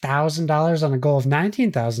 $72,000 on a goal of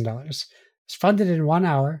 $19,000. It's funded in 1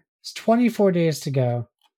 hour. It's 24 days to go.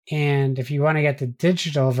 And if you want to get the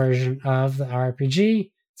digital version of the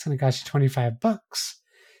RPG, it's going to cost you $25.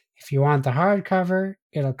 If you want the hardcover,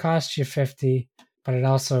 it'll cost you $50, but it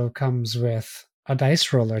also comes with a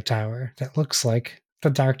dice roller tower that looks like the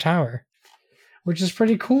Dark Tower, which is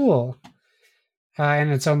pretty cool.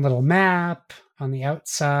 And its own little map on the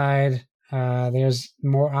outside. There's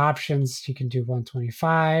more options. You can do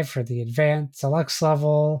 125 for the advanced deluxe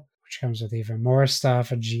level, which comes with even more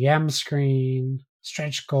stuff, a GM screen,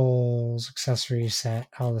 stretch goals, accessory set,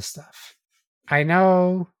 all this stuff. I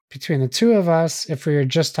know between the two of us, if we were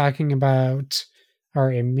just talking about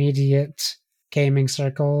our immediate gaming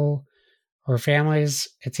circle or families,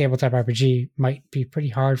 a tabletop RPG might be pretty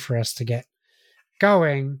hard for us to get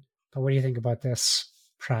going. But what do you think about this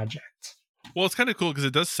project? Well, it's kind of cool because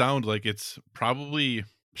it does sound like it's probably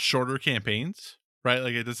shorter campaigns, right?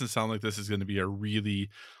 Like it doesn't sound like this is going to be a really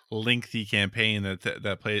lengthy campaign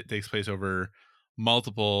that takes place over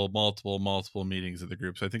multiple meetings of the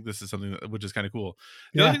group. So I think this is something which is kind of cool.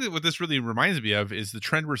 The other thing that what this really reminds me of is the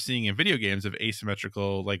trend we're seeing in video games of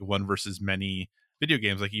asymmetrical, like one versus many video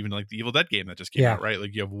games, like even like the Evil Dead game that just came out, right?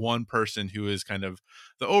 Like you have one person who is kind of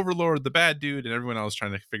the overlord, the bad dude, and everyone else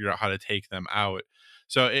trying to figure out how to take them out.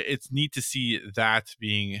 So it's neat to see that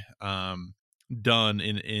being done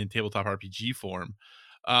in tabletop RPG form.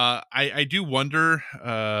 I do wonder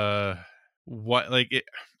how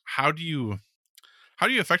do you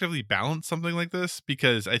effectively balance something like this?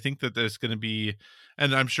 Because I think that there's going to be,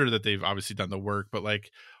 and I'm sure that they've obviously done the work, but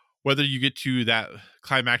like whether you get to that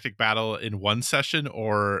climactic battle in one session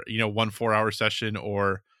or, 1 4-hour session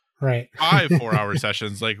or 5 4-hour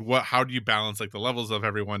sessions, like how do you balance like the levels of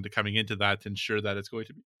everyone to coming into that to ensure that it's going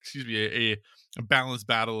to be, a balanced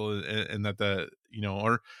battle and that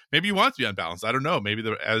or maybe you want it to be unbalanced. I don't know. Maybe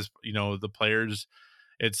the players,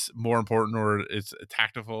 it's more important or it's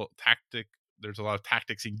tactic there's a lot of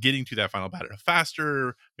tactics in getting to that final battle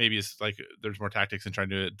faster. Maybe it's like there's more tactics in trying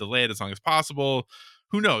to delay it as long as possible.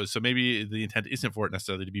 Who knows? So maybe the intent isn't for it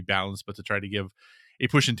necessarily to be balanced, but to try to give a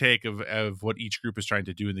push and take of what each group is trying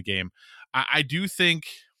to do in the game. I do think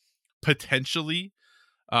potentially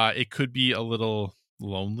it could be a little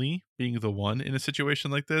lonely being the one in a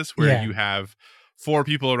situation like this where you have 4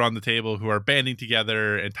 people around the table who are banding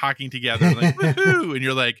together and talking together like woohoo, and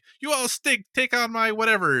you're like, you all stink, take on my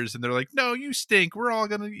whatevers, and they're like, no, you stink, we're all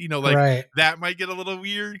gonna, like that might get a little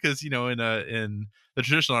weird because in the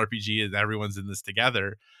traditional RPG everyone's in this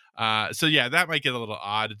together. So yeah, that might get a little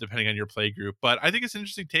odd depending on your play group, but I think it's an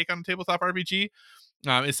interesting take on a tabletop RPG.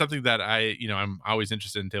 It's something that I'm always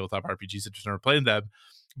interested in tabletop RPGs, interested in playing them,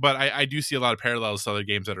 but I do see a lot of parallels to other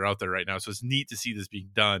games that are out there right now, so it's neat to see this being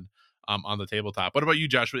done on the tabletop. What about you,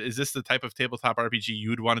 Josh? Is this the type of tabletop RPG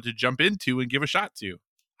you'd wanted to jump into and give a shot to?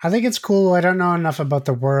 I think it's cool. I don't know enough about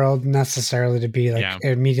the world necessarily to be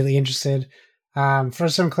immediately interested. For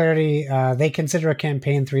some clarity, they consider a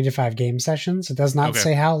campaign 3 to 5 game sessions. It does not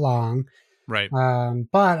say how long. Right.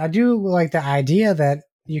 But I do like the idea that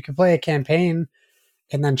you can play a campaign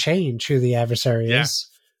and then change who the adversary is,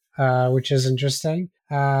 which is interesting.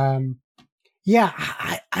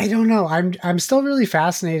 I don't know. I'm still really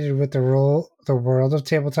fascinated with the world of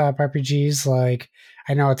tabletop RPGs. Like,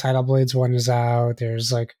 I know a Tidal Blades one is out.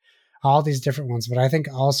 There's like all these different ones, but I think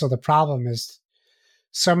also the problem is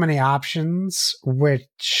so many options,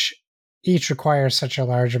 which each require such a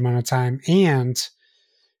large amount of time, and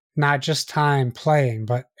not just time playing,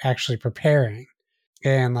 but actually preparing.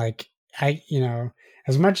 And like,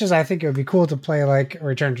 as much as I think it would be cool to play like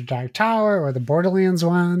Return to Dark Tower or the Borderlands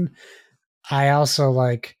one, I also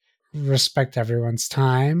like respect everyone's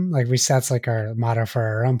time. Like, that's like our motto for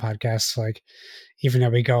our own podcast. Like, even though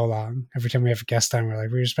we go long, every time we have a guest on, we're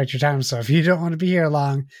like, we respect your time. So if you don't want to be here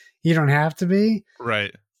long, you don't have to be.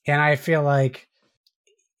 Right. And I feel like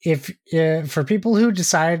if for people who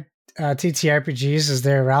decide TTRPGs is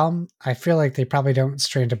their realm, I feel like they probably don't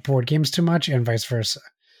stray into board games too much, and vice versa.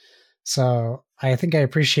 So I think I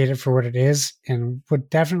appreciate it for what it is and would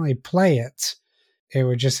definitely play it. It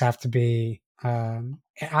would just have to be,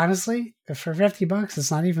 honestly, for $50,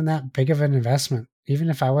 it's not even that big of an investment. Even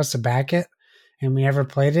if I was to back it and we never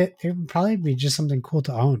played it, it would probably be just something cool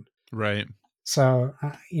to own. Right. So,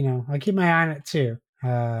 I'll keep my eye on it too.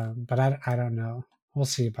 But I don't know. We'll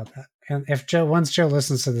see about that. And if once Joe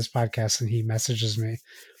listens to this podcast and he messages me,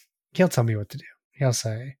 he'll tell me what to do. He'll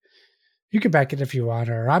say, you can back it if you want,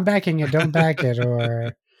 or I'm backing it, don't back it,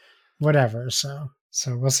 or whatever. So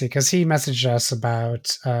we'll see. Because he messaged us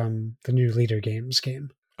about the new Leader Games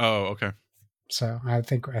game. Oh, okay. So I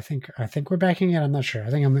think we're backing it. I'm not sure. I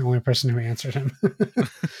think I'm the only person who answered him.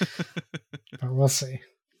 But we'll see.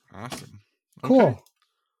 Awesome. Cool. Okay.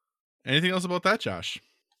 Anything else about that, Josh?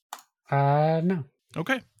 No.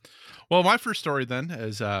 Okay. Well, my first story then,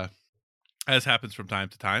 as happens from time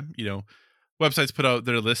to time, websites put out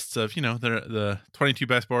their lists of, the 22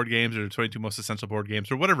 best board games or 22 most essential board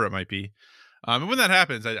games or whatever it might be. And when that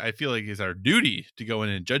happens, I feel like it's our duty to go in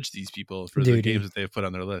and judge these people for the games that they've put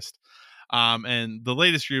on their list. And the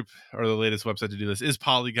latest group or the latest website to do this is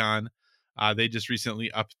Polygon. They just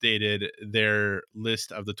recently updated their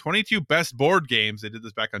list of the 22 best board games. They did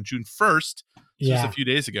this back on June 1st, just a few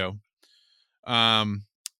days ago. And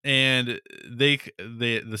the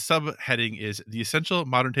subheading is the essential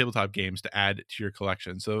modern tabletop games to add to your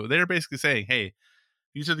collection. So they're basically saying, hey,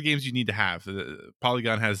 these are the games you need to have.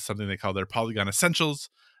 Polygon has something they call their Polygon Essentials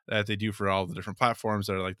that they do for all the different platforms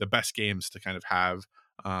that are like the best games to kind of have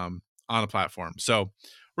on a platform. So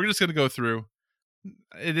we're just going to go through.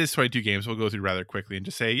 It is 22 games. We'll go through rather quickly and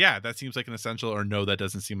just say, yeah, that seems like an essential, or no, that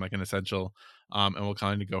doesn't seem like an essential. And we'll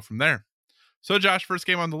kind of go from there. So Josh, first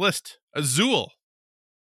game on the list, Azul.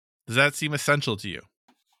 Does that seem essential to you?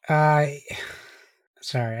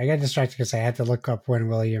 Sorry, I got distracted because I had to look up when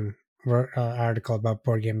William wrote an article about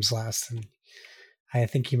board games last, and I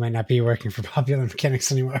think he might not be working for Popular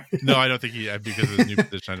Mechanics anymore. No, I don't think because of his new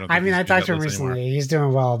position. I talked to him recently. Anymore. He's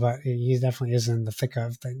doing well, but he definitely is in the thick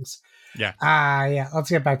of things. Yeah. Let's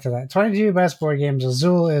get back to that. 22 best board games.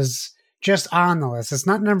 Azul is just on the list. It's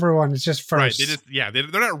not number one. It's just first. Right.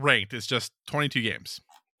 They're not ranked. It's just 22 games.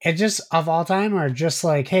 It just of all time, or just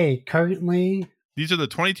like, hey, currently. These are the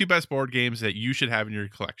 22 best board games that you should have in your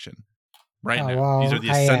collection right now. Well, these are the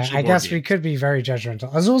essential I guess games. We could be very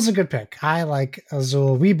judgmental. Azul's a good pick. I like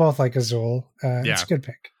Azul. We both like Azul. It's a good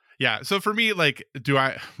pick. Yeah. So for me, like,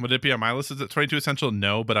 would it be on my list? Is it 22 essential?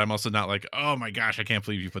 No, but I'm also not like, oh my gosh, I can't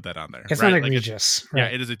believe you put that on there. It's not egregious. Yeah,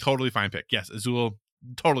 it is a totally fine pick. Yes, Azul,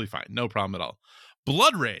 totally fine. No problem at all.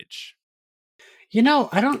 Blood Rage. I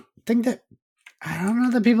don't think that I don't know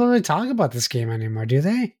that people really talk about this game anymore, do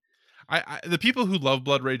they? The people who love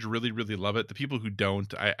Blood Rage really, really love it. The people who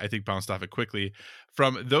don't, I think, bounced off it quickly.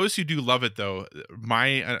 From those who do love it, though,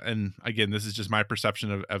 and again, this is just my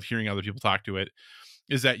perception of hearing other people talk to it,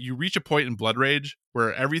 is that you reach a point in Blood Rage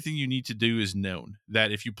where everything you need to do is known.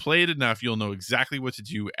 That if you play it enough, you'll know exactly what to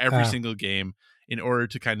do every single game in order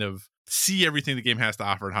to kind of see everything the game has to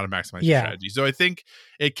offer and how to maximize your strategy. So I think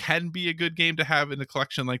it can be a good game to have in a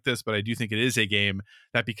collection like this, but I do think it is a game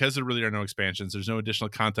that, because there really are no expansions, there's no additional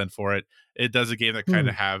content for it, it does a game that kind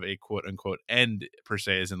of have a quote unquote end per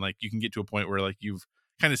se, as in like you can get to a point where like you've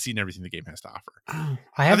kind of seen everything the game has to offer.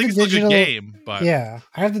 I think it's still a good game, but yeah,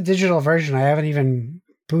 I have the digital version. I haven't even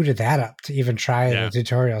booted that up to even try the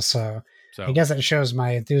tutorial, so I guess it shows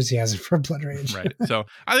my enthusiasm for Blood Rage. Right. So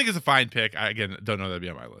I think it's a fine pick. I, again, don't know that'd be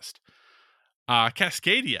on my list.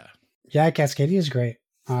 Cascadia. Yeah, Cascadia is great.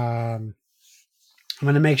 I'm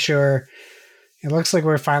going to make sure. It looks like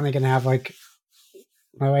we're finally going to have, like,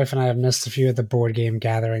 my wife and I have missed a few of the board game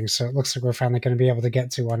gatherings, so it looks like we're finally going to be able to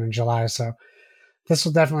get to one in July. So this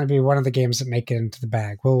will definitely be one of the games that make it into the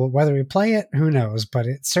bag. Well, whether we play it, who knows? But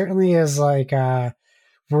it certainly is like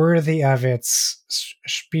worthy of its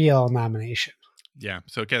Spiel nomination. Yeah,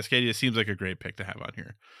 so Cascadia seems like a great pick to have on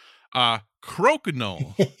here.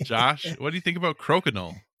 Crokinole. Josh, what do you think about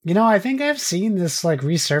Crokinole? You know, I think I've seen this like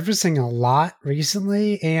resurfacing a lot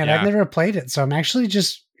recently, and I've never played it, so I'm actually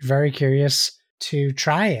just very curious to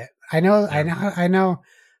try it. I know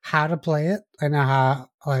how to play it. I know how,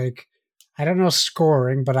 like, I don't know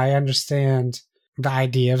scoring, but I understand the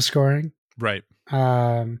idea of scoring. Right.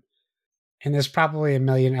 And there's probably a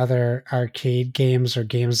million other arcade games or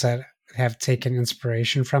games that have taken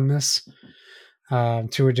inspiration from this.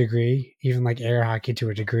 To a degree, even like air hockey to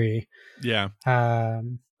a degree. Yeah.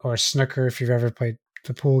 Or snooker, if you've ever played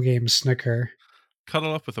the pool game snooker.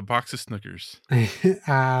 Cuddle up with a box of Snookers.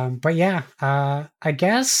 But yeah, I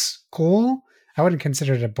guess cool. I wouldn't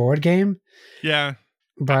consider it a board game. Yeah.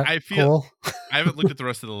 But I feel cool. I haven't looked at the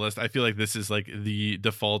rest of the list. I feel like this is like the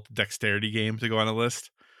default dexterity game to go on a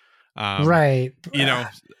list. Right. You know,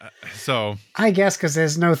 so I guess because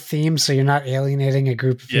there's no theme, so you're not alienating a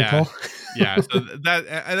group of people. Yeah. So that,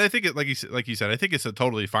 and I think it, like you said, I think it's a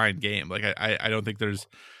totally fine game. Like I don't think there's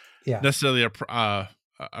necessarily a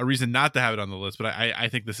reason not to have it on the list, but I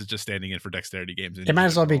think this is just standing in for dexterity games. It might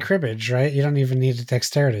as well be cribbage, right? You don't even need a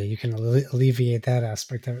dexterity. You can alleviate that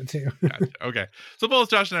aspect of it too. Gotcha. Okay. So both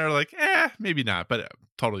Josh and I are like, maybe not, but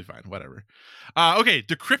totally fine. Whatever. Okay.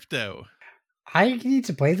 Decrypto. I need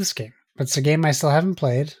to play this game. It's a game I still haven't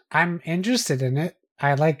played. I'm interested in it.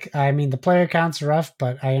 I mean, the player count's rough,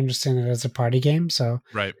 but I understand it as a party game, so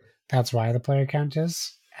right. That's why the player count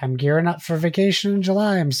is. I'm gearing up for vacation in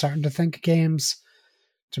July. I'm starting to think of games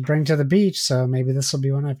to bring to the beach, so maybe this will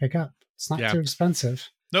be one I pick up. It's not too expensive.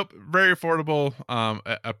 Nope, very affordable.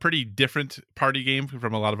 A pretty different party game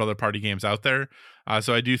from a lot of other party games out there.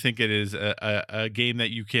 So I do think it is a game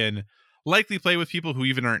that you can likely play with people who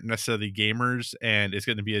even aren't necessarily gamers, and it's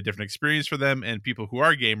going to be a different experience for them. And people who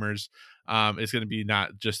are gamers, it's going to be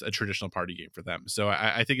not just a traditional party game for them. So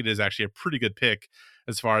I think it is actually a pretty good pick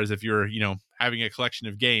as far as if you're, having a collection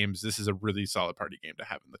of games. This is a really solid party game to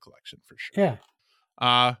have in the collection for sure.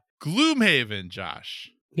 Yeah. Gloomhaven,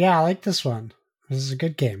 Josh. Yeah, I like this one. This is a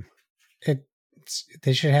good game.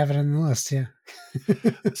 They should have it on the list. Yeah.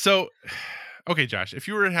 So. Okay, Josh, if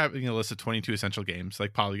you were having a list of 22 essential games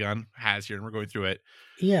like Polygon has here and we're going through it,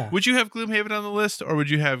 would you have Gloomhaven on the list, or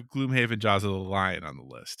would you have Gloomhaven Jaws of the Lion on the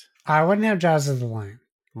list? I wouldn't have Jaws of the Lion.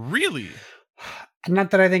 Really?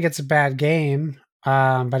 Not that I think it's a bad game,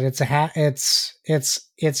 but it's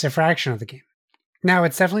a fraction of the game. Now,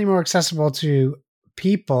 it's definitely more accessible to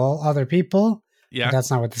other people. Yeah. But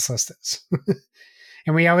that's not what this list is.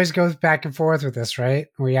 And we always go back and forth with this, right?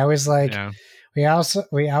 We always we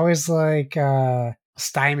always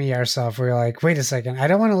stymie ourselves. We're like, wait a second, I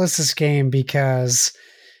don't want to list this game because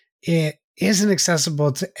it isn't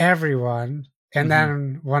accessible to everyone. And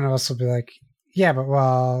then one of us will be like, yeah, but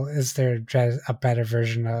well, is there a better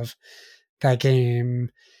version of that game?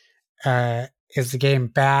 Is the game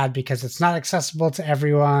bad because it's not accessible to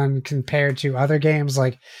everyone compared to other games?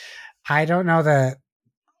 Like, I don't know that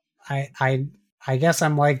I guess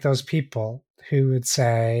I'm like those people who would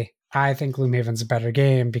say, I think Gloomhaven's a better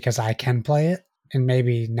game because I can play it, and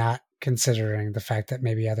maybe not considering the fact that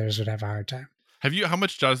maybe others would have a hard time. How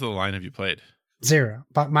much Jaws of the Lion have you played? 0.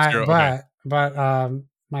 But my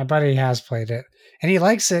buddy has played it, and he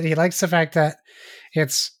likes it. He likes the fact that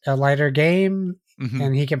it's a lighter game,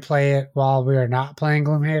 and he can play it while we are not playing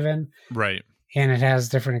Gloomhaven. Right. And it has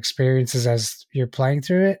different experiences as you're playing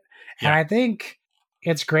through it. Yeah. And I think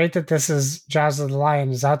it's great that this is Jaws of the Lion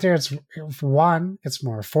is out there. It's one, it's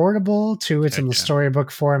more affordable. Two, it's in the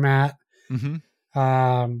storybook format.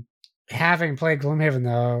 Having played Gloomhaven,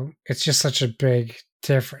 though, it's just such a big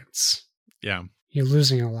difference. Yeah. You're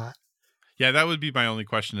losing a lot. Yeah, that would be my only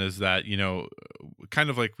question is that, kind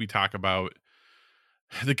of like we talk about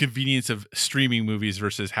the convenience of streaming movies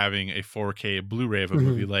versus having a 4K Blu-ray of a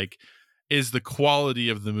movie. Like, is the quality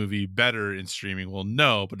of the movie better in streaming? Well,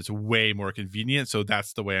 no, but it's way more convenient. So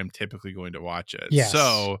that's the way I'm typically going to watch it. Yes.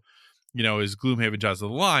 So, is Gloomhaven Jaws of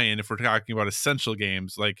the Lion, if we're talking about essential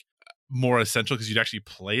games, like more essential because you'd actually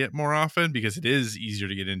play it more often because it is easier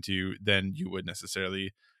to get into than you would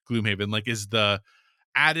necessarily Gloomhaven. Like, is the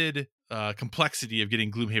added complexity of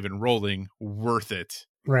getting Gloomhaven rolling worth it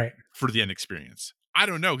right for the end experience? I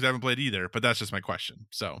don't know because I haven't played either, but that's just my question.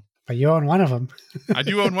 So, but you own one of them. I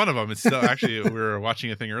do own one of them. It's still actually, we were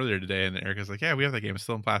watching a thing earlier today, and Erica's like, "Yeah, we have that game. It's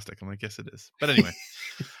still in plastic." I'm like, "Yes, it is." But anyway,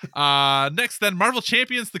 next then, Marvel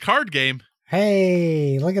Champions, the card game.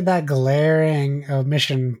 Hey, look at that glaring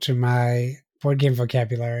omission to my board game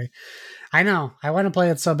vocabulary. I know. I want to play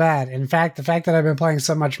it so bad. In fact, the fact that I've been playing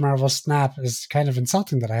so much Marvel Snap is kind of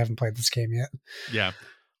insulting that I haven't played this game yet. Yeah.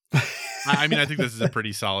 I mean, I think this is a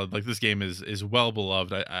pretty solid, like, this game is well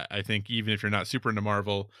beloved. I think even if you're not super into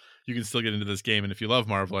Marvel, you can still get into this game. And if you love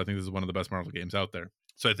Marvel, I think this is one of the best Marvel games out there.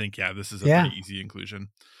 So I think, this is a pretty easy inclusion.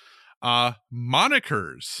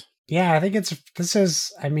 Monikers. Yeah, I think this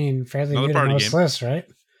is fairly Another new to most lists, right?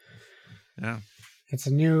 Yeah. It's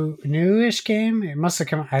a newish game. It must have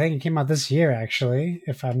come. I think it came out this year, actually,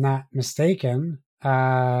 if I'm not mistaken.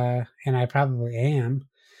 And I probably am.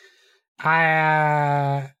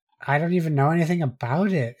 I don't even know anything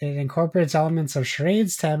about it. It incorporates elements of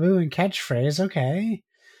charades, taboo, and catchphrase. Okay,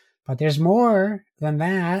 but there's more than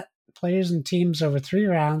that. Players and teams over 3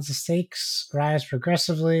 rounds. The stakes rise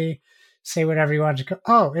progressively. Say whatever you want to.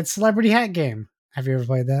 Oh, it's Celebrity Hat Game. Have you ever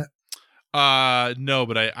played that? No,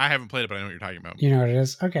 but I haven't played it, but I know what you're talking about. You know what it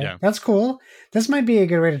is? Okay, yeah. That's cool. This might be a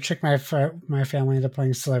good way to trick my family into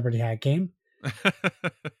playing Celebrity Hat Game.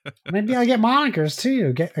 Maybe I'll get Monikers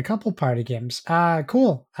too. Get a couple party games.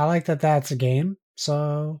 Cool. I like that that's a game,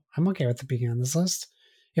 so I'm okay with it being on this list.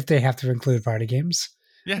 If they have to include party games,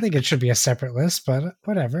 I think it should be a separate list, but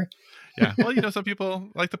whatever. Yeah. Well, some people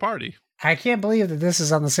like the party. I can't believe that this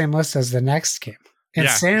is on the same list as the next game.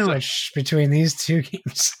 It's sandwiched between these two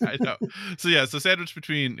games. I know. So sandwiched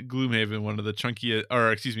between Gloomhaven, one of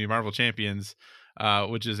the Marvel Champions,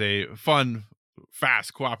 which is a fun,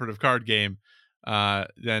 fast, cooperative card game.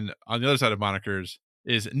 Then on the other side of Monikers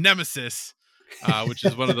is Nemesis, which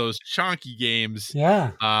is one of those chonky games.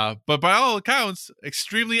 Yeah. But by all accounts,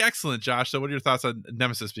 extremely excellent, Josh. So what are your thoughts on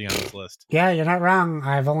Nemesis being on this list? Yeah, you're not wrong.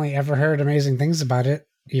 I've only ever heard amazing things about it,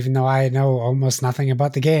 even though I know almost nothing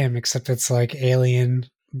about the game, except it's like Alien,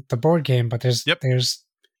 the board game, but there's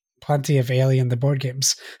plenty of Alien, the board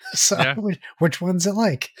games. So which one's it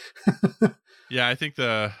like? Yeah, I think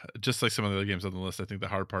just like some of the other games on the list, I think the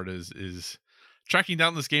hard part is tracking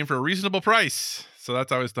down this game for a reasonable price. So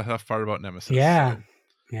that's always the tough part about Nemesis. Yeah. So.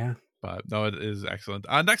 Yeah. But no, it is excellent.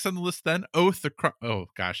 Next on the list then, Oath,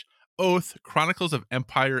 Chronicles of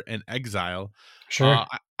Empire and Exile. Sure.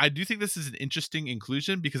 I do think this is an interesting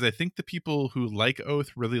inclusion because I think the people who like Oath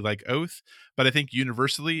really like Oath, but I think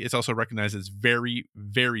universally it's also recognized as very,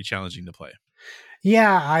 very challenging to play.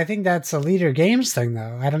 Yeah, I think that's a Leader Games thing,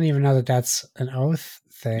 though. I don't even know that that's an Oath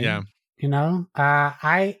thing. Yeah.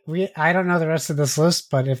 I don't know the rest of this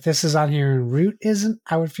list, but if this is on here and Root isn't,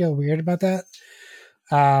 I would feel weird about that.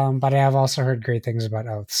 But I have also heard great things about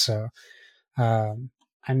Oath, so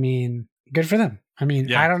good for them.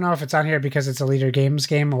 I don't know if it's on here because it's a Leader Games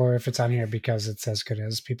game or if it's on here because it's as good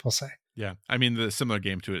as people say. Yeah, the similar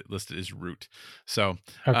game to it listed is Root. So,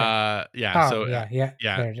 okay. There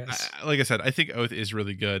it is. Like I said, I think Oath is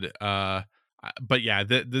really good. But yeah,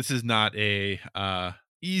 this is not a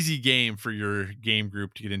easy game for your game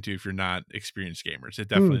group to get into if you're not experienced gamers. It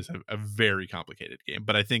definitely is a very complicated game,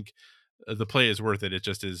 but I think the play is worth it. It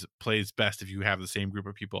just plays best if you have the same group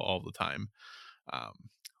of people all the time.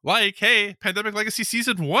 Hey, Pandemic Legacy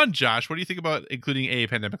Season 1, Josh. What do you think about including A,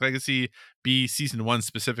 Pandemic Legacy, B, Season 1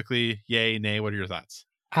 specifically? Yay, nay, what are your thoughts?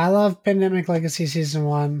 I love Pandemic Legacy Season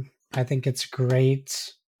 1. I think it's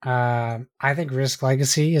great. I think Risk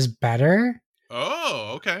Legacy is better.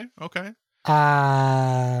 Oh, okay.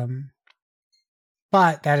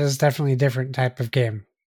 But that is definitely a different type of game,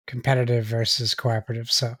 competitive versus cooperative.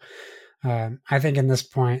 So I think in this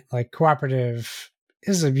point, like, cooperative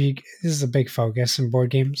is a big focus in board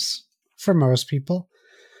games for most people.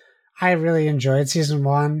 I really enjoyed Season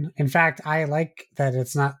 1. In fact, I like that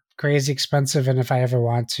it's not crazy expensive, and if I ever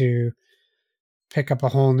want to pick up a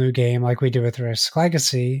whole new game like we did with Risk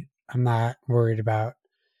Legacy, I'm not worried about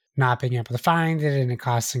not being able to find it and it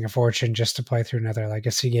costing a fortune just to play through another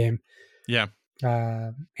Legacy game. Yeah.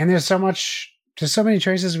 And there's so many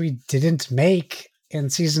choices we didn't make in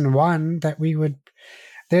season 1 that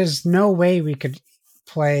there's no way we could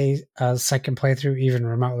play a second playthrough even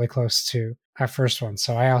remotely close to our first one.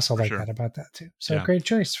 So I also like that about that too. So great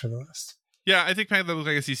choice for the list. Yeah, I think Pandemic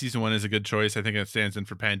Legacy Season 1 is a good choice. I think it stands in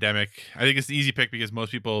for Pandemic. I think it's an easy pick because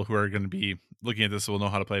most people who are going to be looking at this will know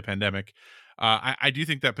how to play Pandemic. I do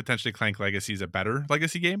think that potentially Clank Legacy is a better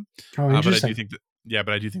Legacy game. Oh, interesting. But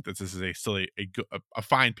I do think that this is still a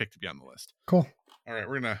fine pick to be on the list. Cool. All right,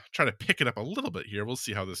 we're going to try to pick it up a little bit here. We'll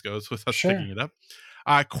see how this goes with us picking it up.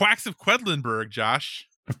 Quacks of Quedlinburg, Josh.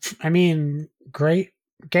 I mean, great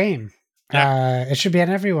game. Yeah. It should be on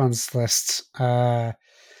everyone's list.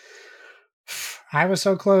 I was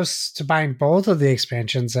so close to buying both of the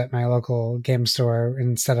expansions at my local game store.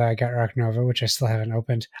 Instead, I got Rock Nova, which I still haven't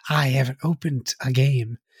opened. I haven't opened a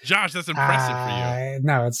game. Josh, that's impressive for you.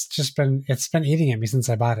 No, it's been eating at me since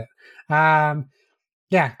I bought it.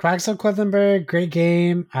 Quacks of Quedlinburg, great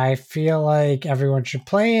game. I feel like everyone should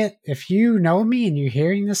play it. If you know me and you're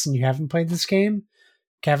hearing this and you haven't played this game,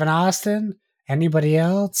 Kevin Austin, anybody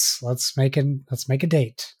else, let's make a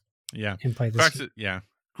date. Yeah, and play this. Game.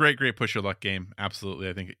 Great push your luck game. Absolutely,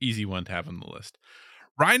 I think an easy one to have on the list.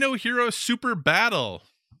 Rhino Hero Super Battle.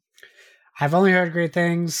 I've only heard great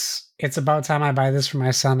things. It's about time I buy this for my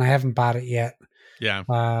son. I haven't bought it yet. Yeah.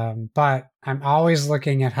 But I'm always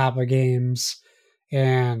looking at Haba games,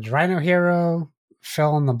 and Rhino Hero,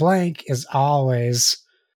 fill in the blank, is always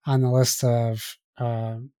on the list of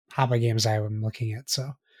Haba games I'm looking at.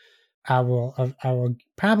 So I will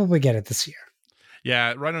probably get it this year.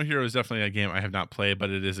 Yeah, Rhino Hero is definitely a game I have not played,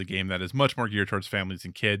 but it is a game that is much more geared towards families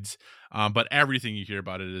and kids. But everything you hear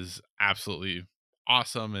about it is absolutely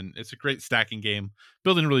awesome, and it's a great stacking game,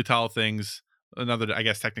 building really tall things.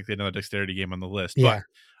 Technically another dexterity game on the list, but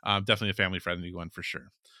definitely a family-friendly one for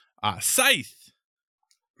sure. Scythe.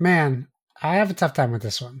 Man, I have a tough time with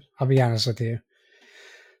this one. I'll be honest with you.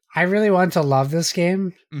 I really want to love this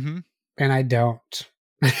game, and I don't.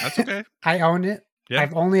 That's okay. I own it. Yeah.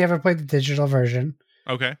 I've only ever played the digital version.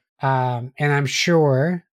 Okay. And I'm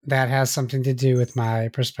sure that has something to do with my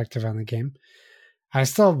perspective on the game. I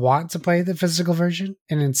still want to play the physical version,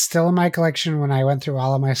 and it's still in my collection. When I went through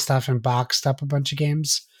all of my stuff and boxed up a bunch of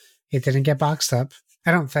games, it didn't get boxed up.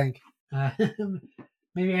 I don't think.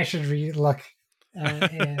 Maybe I should look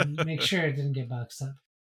and make sure it didn't get boxed up.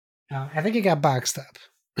 I think it got boxed up.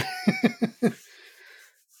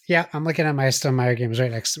 Yeah, I'm looking at my Stonemaier games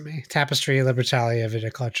right next to me. Tapestry, Libertalia,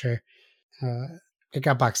 Viticulture. It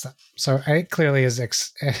got boxed up. So it clearly has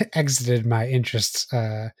exited my interests,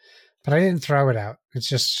 but I didn't throw it out. It's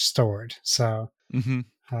just stored. So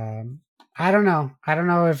I don't know. I don't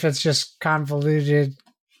know if it's just convoluted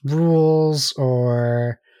rules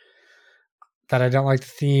or that I don't like the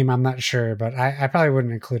theme. I'm not sure, but I probably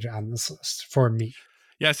wouldn't include it on this list for me.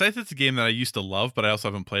 Yeah, Scythe is a game that I used to love, but I also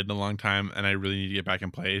haven't played in a long time, and I really need to get back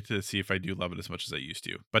and play it to see if I do love it as much as I used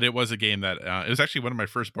to. But it was a game that it was actually one of my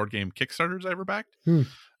first board game Kickstarters I ever backed, and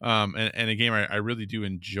a game I really do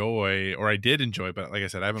enjoy, or I did enjoy, but like I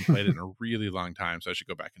said, I haven't played it in a really long time, so I should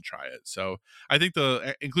go back and try it. So I think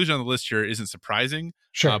the inclusion on the list here isn't surprising,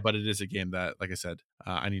 but it is a game that, like I said,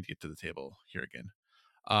 I need to get to the table here again.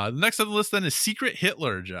 The next on the list then is Secret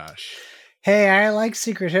Hitler, Josh. Hey, I like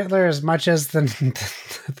Secret Hitler as much as the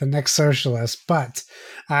next Socialist, but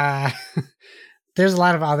there's a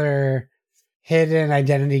lot of other hidden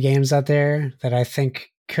identity games out there that I think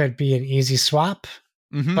could be an easy swap,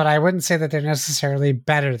 but I wouldn't say that they're necessarily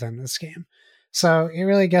better than this game. So it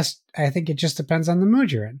really I think it just depends on the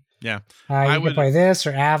mood you're in. Yeah. You could play this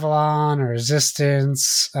or Avalon or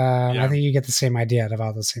Resistance. I think you get the same idea out of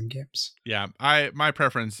all the same games. Yeah. My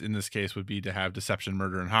preference in this case would be to have Deception,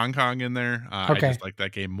 Murder in Hong Kong in there. I just like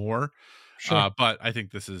that game more. Sure. But I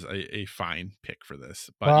think this is a fine pick for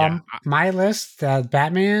this. But my list,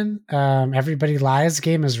 Batman, Everybody Lies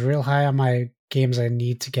game is real high on my games I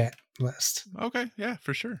need to get list. Okay. Yeah,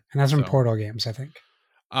 for sure. And that's from Portal Games, I think.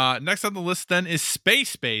 Next on the list then is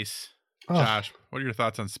Space. Josh, what are your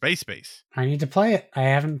thoughts on Space? I need to play it. I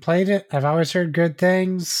haven't played it. I've always heard good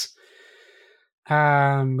things. We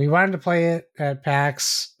wanted to play it at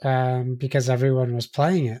PAX because everyone was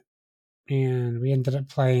playing it. And we ended up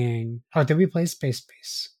playing... Oh, did we play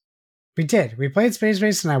Space? We did. We played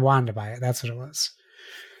Space and I wanted to buy it. That's what it was.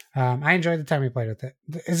 I enjoyed the time we played with it.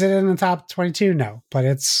 Is it in the top 22? No, but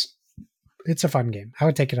it's a fun game. I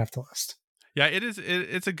would take it off the list. Yeah, it is.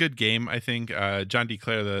 It's a good game. I think John D.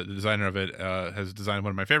 Clare, the designer of it, has designed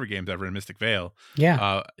one of my favorite games ever in Mystic Vale.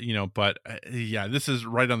 Yeah. But yeah, this is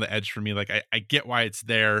right on the edge for me. Like, I get why it's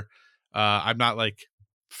there. I'm not like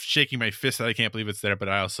shaking my fist that I can't believe it's there, but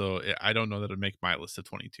I don't know that it'd make my list of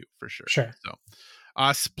 22 for sure. Sure. So,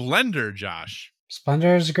 Splendor, Josh.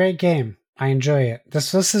 Splendor is a great game. I enjoy it.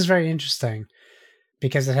 This list is very interesting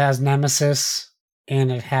because it has Nemesis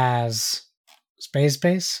and it has Space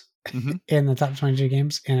Base in the top 22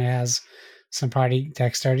 games, and it has some party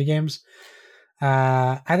dexterity games.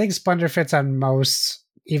 I think Splendor fits on most,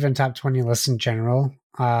 even top 20 lists in general.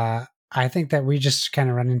 I think that we just kind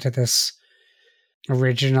of run into this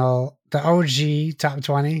original, the OG top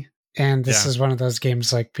 20. And this is one of those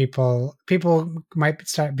games like people might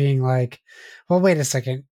start being like, well, wait a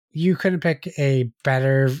second. You couldn't pick a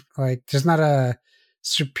better, like, there's not a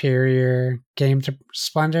superior game to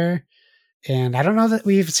Splendor. And I don't know that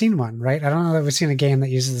we've seen one, right? I don't know that we've seen a game that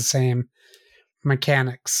uses the same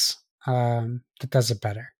mechanics that does it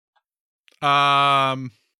better. And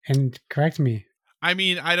correct me. I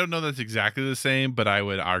mean, I don't know that's exactly the same, but I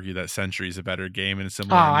would argue that Century is a better game and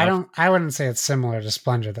similar. I wouldn't say it's similar to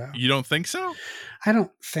Splendor, though. You don't think so? I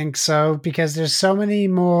don't think so, because there's so many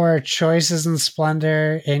more choices in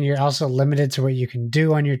Splendor, and you're also limited to what you can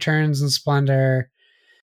do on your turns in Splendor.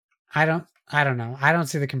 I don't know. I don't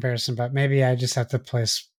see the comparison, but maybe I just have to play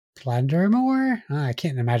Splendor more. I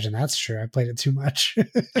can't imagine that's true. I played it too much.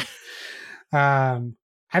 I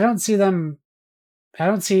don't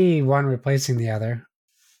see one replacing the other.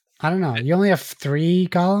 I don't know. You only have 4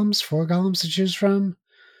 columns to choose from.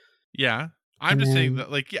 Yeah. I'm just saying that,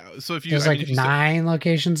 like, yeah. So if you there's like 9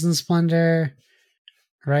 locations in Splendor,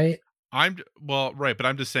 right? Right, but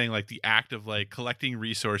I'm just saying, like, the act of like collecting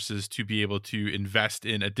resources to be able to invest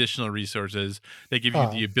in additional resources that give you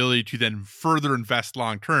the ability to then further invest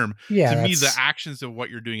long term. Yeah, to me, the actions of what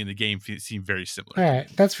you're doing in the game seem very similar. All right,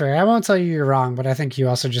 that's fair. I won't tell you you're wrong, but I think you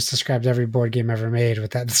also just described every board game ever made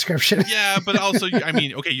with that description. Yeah, but also, I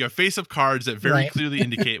mean, okay, you have face-up cards that very clearly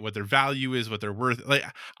indicate what their value is, what they're worth. Like,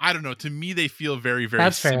 I don't know. To me, they feel very,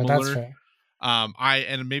 very similar. That's fair.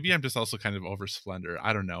 And maybe I'm just also kind of over Splendor.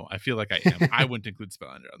 I don't know. I feel like I am. I wouldn't include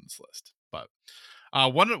Splendor on this list, but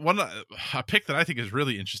a pick that I think is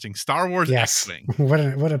really interesting: Star Wars X-Wing.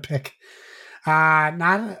 What a pick!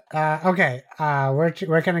 Okay.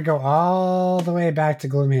 We're gonna go all the way back to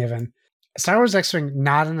Gloomhaven. Star Wars X-Wing,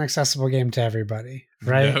 not an accessible game to everybody,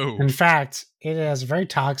 right? No. In fact, it has a very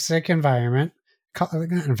toxic environment. Not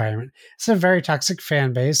environment. It's a very toxic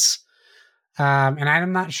fan base. And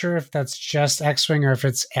I'm not sure if that's just X-Wing or if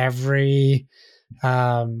it's every,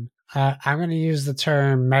 I'm going to use the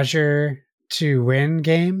term measure to win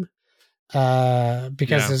game,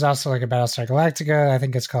 because there's also like a Battlestar Galactica. I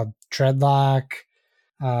think it's called Dreadlock.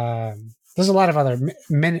 There's a lot of other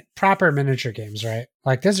proper miniature games, right?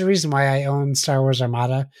 Like, there's a reason why I own Star Wars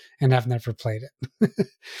Armada and have never played it.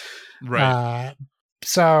 Right.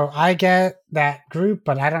 So I get that group,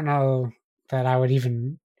 but I don't know that I would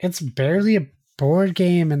even... It's barely a board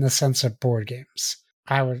game in the sense of board games.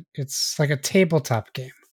 It's like a tabletop game.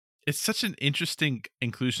 It's such an interesting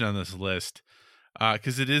inclusion on this list,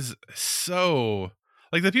 because it is so,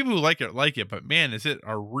 like, the people who like it, but man, is it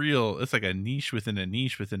it's like a niche within a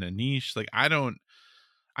niche within a niche. Like, I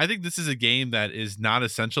think this is a game that is not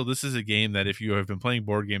essential. This is a game that if you have been playing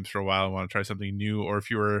board games for a while and want to try something new, or if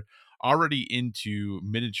you were already into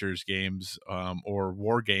miniatures games or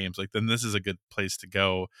war games, like, then this is a good place to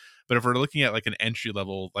go. But if we're looking at like an entry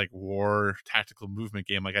level like war tactical movement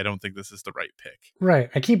game, like, I don't think this is the right pick. Right.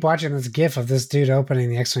 I keep watching this gif of this dude opening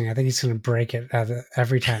the X-Wing. I think he's going to break it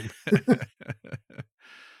every time.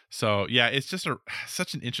 So yeah, it's just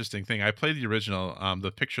such an interesting thing. I played the original.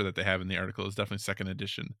 The picture that they have in the article is definitely second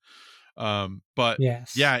edition. But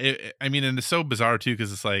yes. Yeah, I mean, and it's so bizarre too,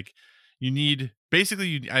 because it's like, you need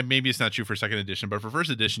maybe it's not true for second edition, but for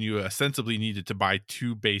first edition, you ostensibly needed to buy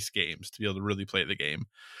 2 base games to be able to really play the game.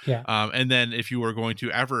 Yeah. And then if you were going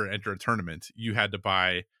to ever enter a tournament, you had to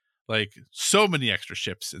buy like so many extra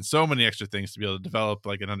ships and so many extra things to be able to develop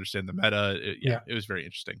like and understand the meta. It was very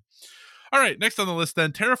interesting. All right, next on the list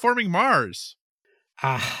then, Terraforming Mars.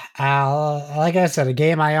 Like I said, a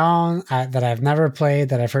game I own that I've never played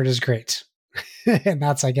that I've heard is great. And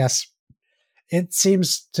that's, I guess, it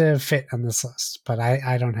seems to fit on this list, but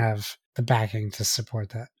I don't have the backing to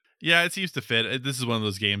support that. Yeah, it seems to fit. This is one of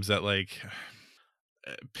those games that, like,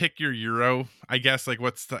 pick your Euro, I guess. Like, do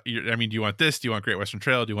you want this? Do you want Great Western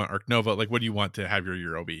Trail? Do you want Arc Nova? Like, what do you want to have your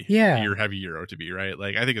Euro be? Yeah. Your heavy Euro to be, right?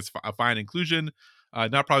 Like, I think it's a fine inclusion.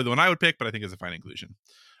 Not probably the one I would pick, but I think it's a fine inclusion.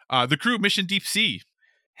 The Crew Mission Deep Sea.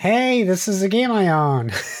 Hey, this is a game I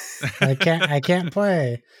own. I can't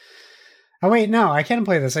play. Oh wait, no, I can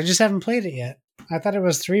play this. I just haven't played it yet. I thought it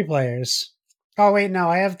was 3 players. Oh wait, no,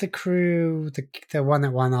 I have the crew, the one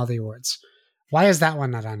that won all the awards. Why is that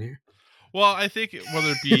one not on here? Well, I think whether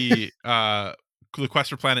it be the Quest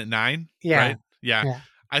for Planet 9, right? Yeah.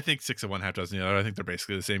 I think 6 and 1 half dozen the other. I think they're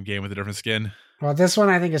basically the same game with a different skin. Well, this one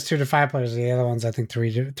I think is 2 to 5 players. The other one's I think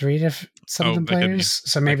 3 to something players.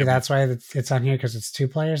 So maybe that's why it's on here, because it's 2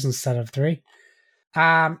 players instead of 3.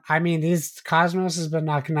 I mean, these Cosmos has been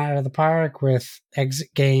knocking out of the park with exit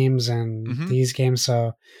games and these games.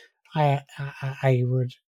 So I'm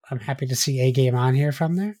happy to see a game on here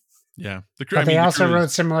from there. Yeah, but they also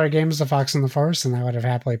wrote similar games to Fox and the Forest, and I would have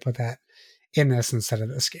happily put that in this instead of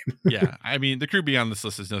this game. Yeah, I mean, the crew being on this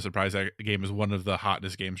list is no surprise. That game is one of the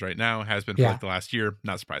hottest games right now. Has been for like the last year.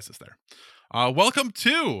 Not surprised it's there. Welcome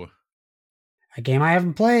to a game I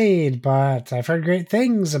haven't played, but I've heard great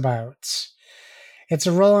things about. It's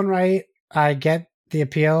a roll and write. I get the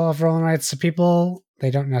appeal of roll and writes to people. They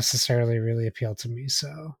don't necessarily really appeal to me,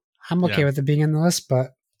 so I'm okay with it being in the list,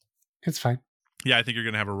 but it's fine. Yeah, I think you're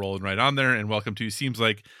going to have a roll and write on there, and Welcome to seems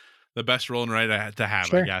like the best roll and write to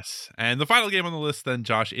have, I guess. And the final game on the list then,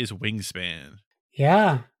 Josh, is Wingspan.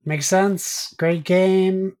 Yeah, makes sense. Great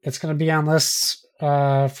game. It's going to be on lists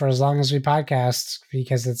for as long as we podcast,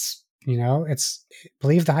 because it's, it's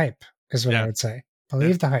believe the hype is what I would say.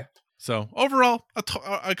 Believe the hype. So overall,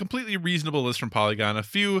 a completely reasonable list from Polygon. A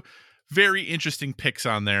few very interesting picks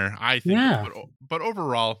on there, I think. Yeah. But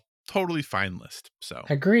overall, totally fine list. So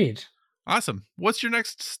agreed. Awesome. What's your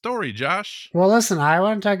next story, Josh? Well, listen, I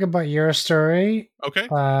want to talk about your story. Okay.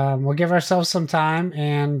 We'll give ourselves some time,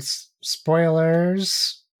 and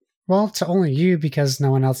spoilers, well, to only you, because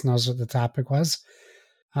no one else knows what the topic was.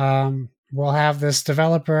 We'll have this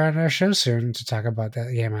developer on our show soon to talk about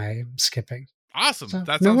that game I'm skipping. Awesome. So,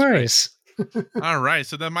 that sounds no worries. All right.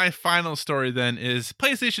 So then my final story then is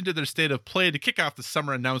PlayStation did their State of Play to kick off the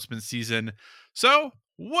summer announcement season. So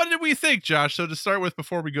what did we think, Josh? So to start with,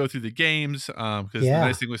 before we go through the games, because the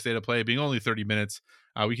nice thing with State of Play being only 30 minutes,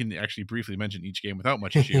 we can actually briefly mention each game without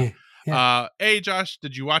much issue. A, Josh,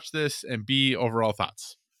 did you watch this? And B, overall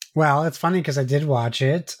thoughts? Well, it's funny because I did watch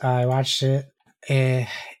it. I watched it.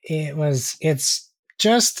 It's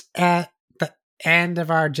just at the end of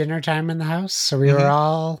our dinner time in the house. So we were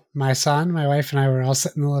all, my son, my wife, and I were all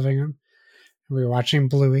sitting in the living room. We were watching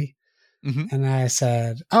Bluey. And I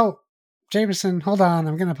said, "Oh, Jameson, hold on.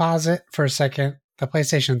 I'm going to pause it for a second. The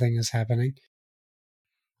PlayStation thing is happening."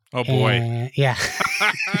 Oh, boy. Yeah.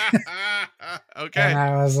 Okay. And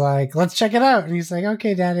I was like, "Let's check it out." And he's like,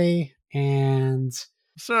 "Okay, Daddy." And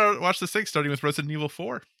so watch the thing starting with Resident Evil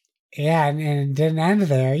 4. Yeah, and it didn't end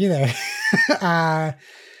there either.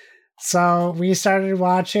 So we started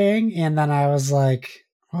watching, and then I was like,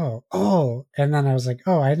 oh. And then I was like,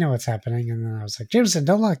 oh, I know what's happening. And then I was like, "Jameson,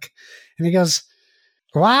 don't look." And he goes,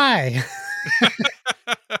 "Why?"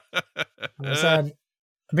 I said,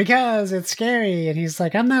 "Because it's scary." And he's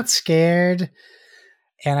like, "I'm not scared."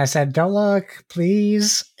 And I said, "Don't look,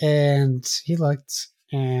 please." And he looked,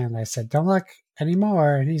 and I said, "Don't look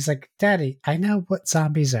anymore." And he's like, "Daddy, I know what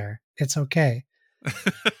zombies are. It's okay."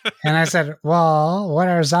 And I said, "Well, what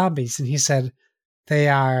are zombies?" And he said, "They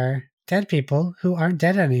are dead people who aren't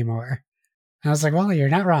dead anymore." And I was like, "Well, you're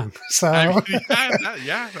not wrong." So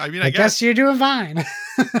I guess you're doing fine.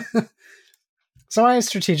 So I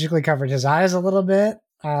strategically covered his eyes a little bit.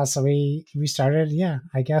 So we started,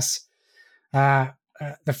 I guess.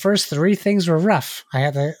 The first 3 things were rough.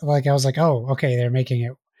 I was like, oh, okay, they're making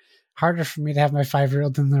it harder for me to have my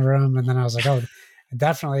 5-year-old in the room. And then I was like, oh,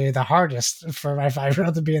 definitely the hardest for my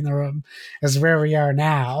 5-year-old to be in the room is where we are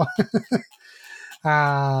now. So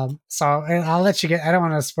I'll let you get, I don't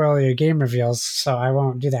want to spoil your game reveals, so I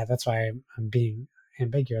won't do that. That's why I'm being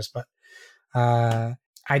ambiguous, but,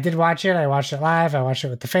 I did watch it. I watched it live. I watched it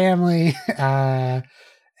with the family,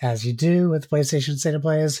 as you do with PlayStation State of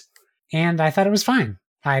Plays. And I thought it was fine.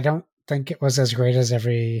 I don't think it was as great as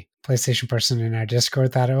every PlayStation person in our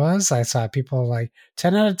Discord thought it was. I saw people like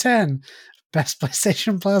 10 out of 10, best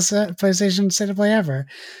PlayStation State of Play ever.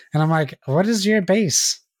 And I'm like, what is your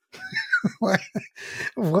base? what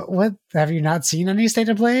have you not seen any State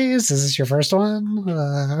of Plays? Is this your first one?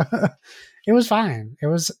 It was fine. It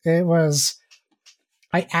was.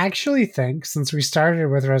 I actually think, since we started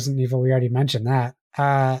with Resident Evil, we already mentioned that,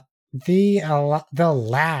 the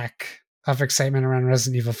lack of excitement around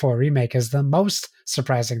Resident Evil 4 Remake is the most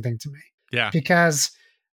surprising thing to me. Yeah. Because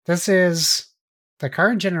this is the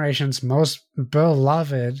current generation's most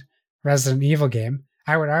beloved Resident Evil game.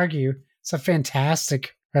 I would argue it's a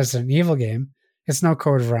fantastic Resident Evil game. It's no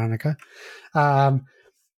Code Veronica.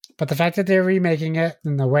 But the fact that they're remaking it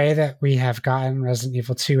in the way that we have gotten Resident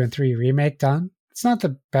Evil 2 and 3 remake done, it's not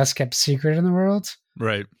the best kept secret in the world.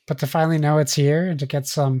 Right. But to finally know it's here and to get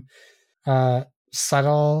some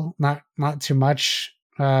subtle, not too much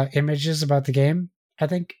images about the game, I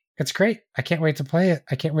think it's great. I can't wait to play it.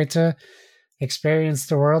 I can't wait to experience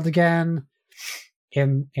the world again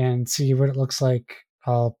and see what it looks like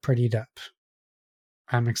all prettied up.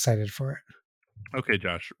 I'm excited for it. Okay,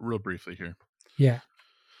 Josh, real briefly here. Yeah.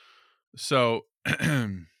 So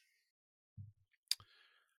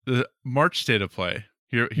the March state of play,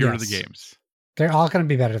 here are the games. They're all going to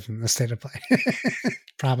be better than the state of play.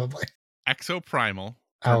 Probably. Exoprimal.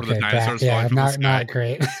 Okay, not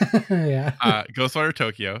great. Yeah. Ghostwire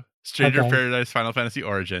Tokyo, Stranger Paradise Final Fantasy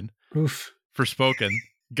Origin. Oof. Forspoken,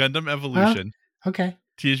 Gundam Evolution. Okay.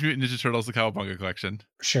 Teenage Mutant Ninja Turtles: The Cowabunga Collection.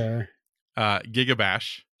 Sure. Giga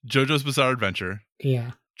Bash, JoJo's Bizarre Adventure.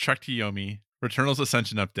 Yeah. Trek to Yomi, Returnal's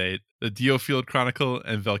Ascension Update, the Dio Field Chronicle,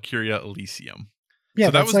 and Valkyria Elysium. Yeah,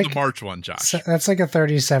 so that was like, the March one, Josh. So that's like a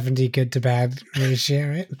 30-70 good to bad ratio,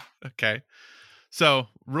 right? Okay. So,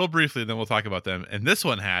 real briefly, then we'll talk about them. And this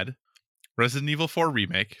one had Resident Evil 4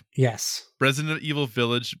 Remake. Yes. Resident Evil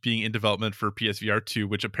Village being in development for PSVR 2,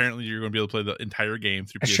 which apparently you're going to be able to play the entire game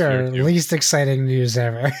through PSVR 2. Sure, least exciting news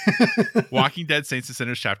ever. Walking Dead Saints and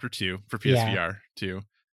Sinners Chapter 2 for PSVR 2.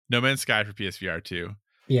 No Man's Sky for PSVR 2.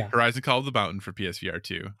 Yeah. Horizon Call of the Mountain for PSVR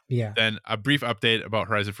 2. Yeah. Then a brief update about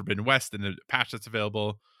Horizon Forbidden West and the patch that's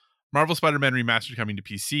available. Marvel Spider-Man Remastered coming to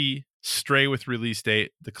PC. Stray with release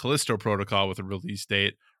date. The Callisto Protocol with a release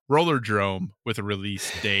date. Rollerdrome with a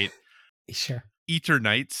release date. Sure.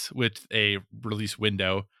 Eternights with a release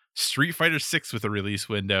window. Street Fighter 6 with a release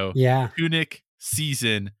window. Yeah. Tunic,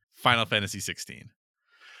 Season, Final Fantasy 16.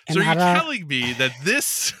 So are you telling me that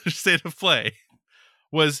this state of play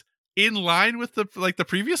was in line with the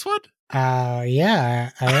previous one? Yeah,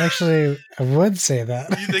 I actually would say that.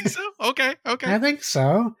 You think so? Okay. I think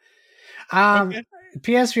so. Okay.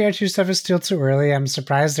 PSVR 2 stuff is still too early. I'm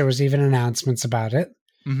surprised there was even announcements about it.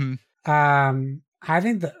 Mm-hmm. I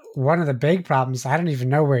think that one of the big problems, I don't even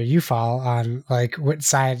know where you fall on, like, which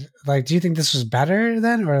side. Like, do you think this was better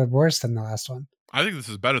then or worse than the last one? I think this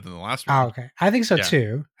is better than the last one. Oh, okay. I think so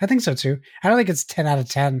too. I don't think it's 10 out of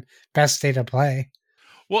 10 best state of play.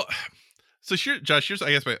 Well, so here, Josh, here's,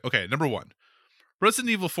 I guess, number one,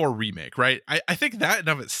 Resident Evil 4 Remake, right? I think that in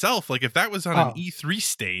of itself, like, if that was on an E3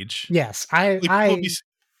 stage. Yes, I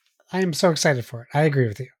am so excited for it. I agree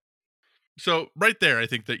with you. So right there, I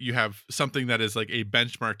think that you have something that is like a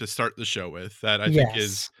benchmark to start the show with that I think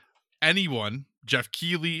is anyone, Jeff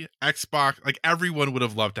Keighley, Xbox, like everyone would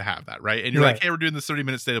have loved to have that, right? And you're like, hey, we're doing this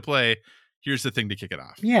 30-minute state of play. Here's the thing to kick it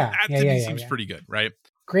off. Yeah. That to me seems pretty good, right?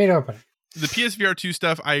 Great opening. The PSVR 2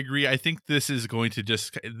 stuff, I agree. I think this is going to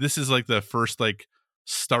this is like the first, like,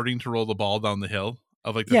 starting to roll the ball down the hill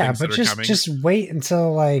of like the things that are coming. Just wait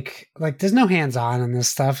until like there's no hands-on in this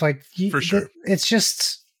stuff. Like for sure. It's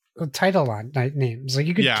just title on names. Like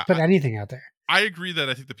you could put anything out there. I agree that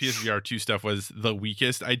I think the PSVR 2 stuff was the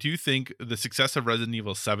weakest. I do think the success of Resident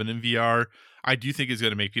Evil 7 in VR, I do think is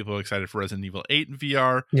going to make people excited for Resident Evil 8 in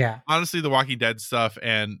VR. Yeah. Honestly, the Walking Dead stuff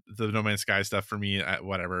and the No Man's Sky stuff for me,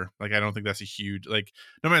 whatever. Like, I don't think that's a huge, like,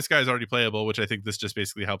 No Man's Sky is already playable, which I think this just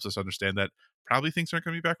basically helps us understand that probably things aren't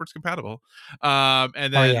going to be backwards compatible.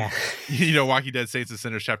 And then, Walking Dead Saints and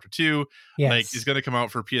Sinners Chapter 2, like, is going to come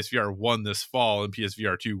out for PSVR 1 this fall and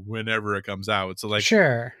PSVR 2 whenever it comes out. So, like,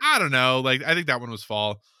 sure. I don't know. Like, I think that one was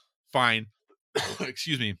fall. Fine.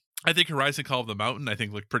 Excuse me. I think Horizon Call of the Mountain, I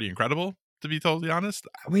think, looked pretty incredible, to be totally honest.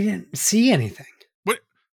 We didn't see anything. What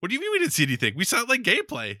do you mean we didn't see anything? We saw, like,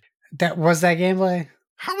 gameplay. That gameplay?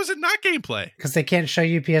 How is it not gameplay? Because they can't show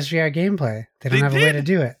you PSVR gameplay. They don't have a way to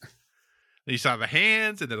do it. You saw the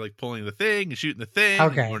hands, and they're, like, pulling the thing and shooting the thing,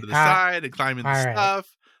 and going to the side and climbing the stuff.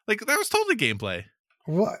 Like, that was totally gameplay.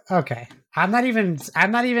 Well, okay. I'm not even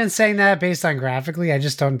saying that based on graphically. I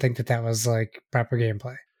just don't think that was, like, proper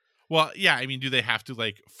gameplay. Well, yeah. I mean, do they have to,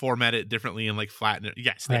 like, format it differently and, like, flatten it?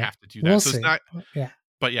 Yes, they have to do that. We'll so see. It's not. Yeah.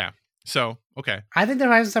 But yeah. So, okay. I think the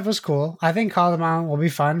Horizon stuff was cool. I think Call of the Mountain will be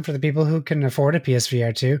fun for the people who can afford a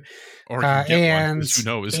PSVR 2. Or can get one, who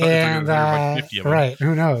knows? And, right.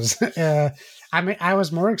 Who knows? I mean, I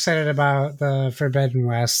was more excited about the Forbidden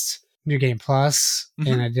West New Game Plus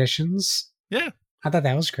and additions. Yeah. I thought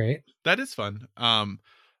that was great. That is fun.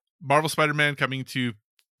 Marvel Spider-Man coming to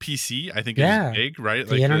PC, I think is big, right?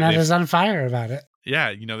 The internet is on fire about it.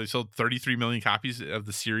 Yeah, they sold 33 million copies of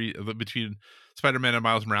the series between Spider-Man and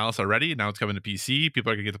Miles Morales already. Now it's coming to PC.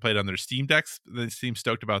 People are going to get to play it on their Steam Decks. They seem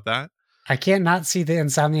stoked about that. I can't not see the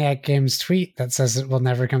Insomniac Games tweet that says it will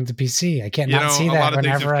never come to PC. I can't not see that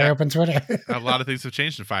whenever I open Twitter. A lot of things have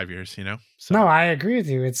changed in 5 years, So. No, I agree with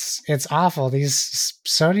you. It's awful. These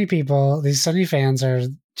Sony people, these Sony fans are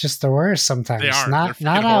just the worst sometimes. They are.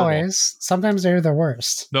 Not always. Sometimes they're the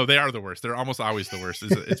worst. No, they are the worst. They're almost always the worst.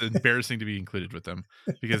 It's embarrassing to be included with them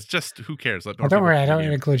because just who cares? Don't worry, I don't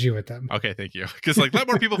include you with them. Okay, thank you. Because let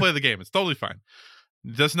more people play the game. It's totally fine.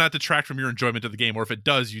 It does not detract from your enjoyment of the game, or if it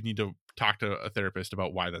does, you need to talk to a therapist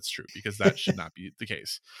about why that's true, because that should not be the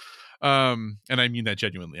case. And I mean that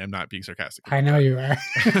genuinely. I'm not being sarcastic. I know you are.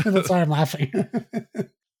 That's why I'm laughing.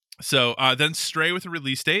 So then Stray with a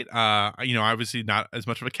release date. Obviously not as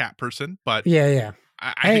much of a cat person, but yeah.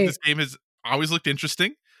 I think this game has always looked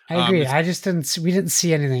interesting. I agree. I just we didn't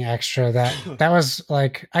see anything extra that was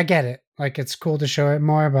like, I get it. Like, it's cool to show it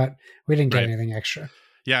more, but we didn't get anything extra.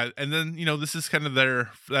 Yeah, and then this is kind of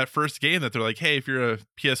that first game that they're like, hey, if you're a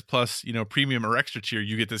PS Plus, premium or extra tier,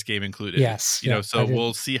 you get this game included. Yes, so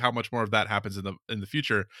we'll see how much more of that happens in the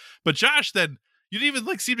future. But Josh, then you didn't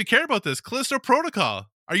even seem to care about this Callisto Protocol.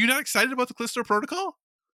 Are you not excited about the Callisto Protocol?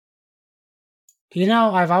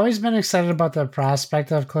 I've always been excited about the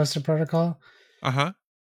prospect of Callisto Protocol. Uh-huh.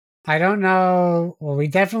 I don't know. Well, we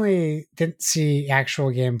definitely didn't see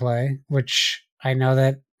actual gameplay, which I know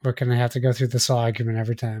that we're going to have to go through this whole argument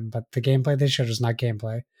every time, but the gameplay they showed was not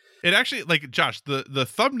gameplay. It actually, Josh, the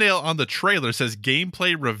thumbnail on the trailer says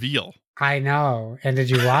gameplay reveal. I know. And did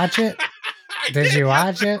you watch it? Did you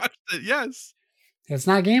watch it? Yes. It's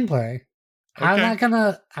not gameplay. Okay. I'm not going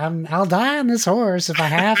to, I'll die on this horse if I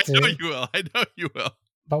have to. I know you will.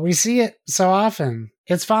 But we see it so often.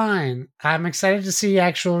 It's fine. I'm excited to see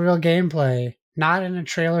actual real gameplay, not in a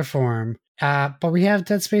trailer form. But we have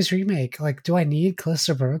Dead Space Remake. Do I need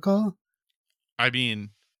Callisto Protocol? I mean,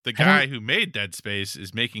 the guy who made Dead Space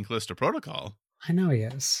is making Callisto Protocol. I know he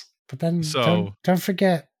is. But then don't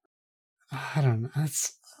forget. I don't know.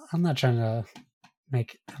 I'm not trying to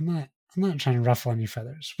I'm not trying to ruffle any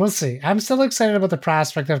feathers. We'll see. I'm still excited about the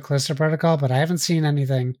prospect of Callisto Protocol, but I haven't seen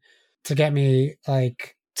anything to get me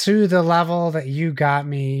to the level that you got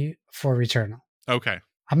me for Returnal. Okay.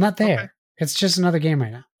 I'm not there. Okay. It's just another game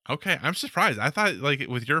right now. Okay, I'm surprised. I thought,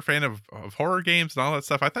 with your fan of horror games and all that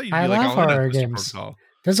stuff, I thought you'd be I love all horror games.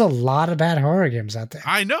 There's a lot of bad horror games out there.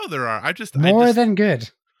 I know there are. More than good.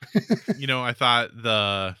 I thought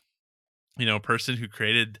the, person who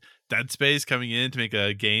created Dead Space coming in to make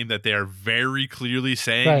a game that they are very clearly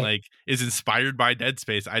saying is inspired by Dead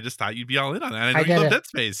Space. I just thought you'd be all in on that. I know you love Dead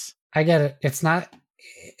Space. I get it. It's not.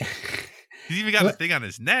 He's even got a thing on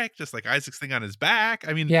his neck, just like Isaac's thing on his back.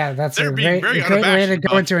 I mean, yeah, that's a great way to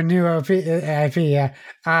go into a new IP.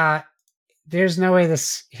 Yeah. There's no way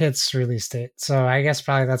this hits release date. So I guess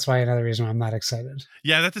probably that's why another reason why I'm not excited.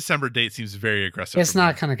 Yeah, that December date seems very aggressive. It's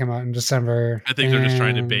not going to come out in December. I think they're just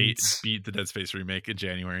trying to beat the Dead Space remake in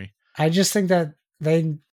January. I just think that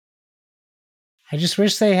I just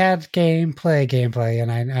wish they had gameplay,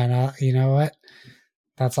 and you know what?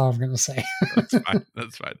 That's all I'm going to say.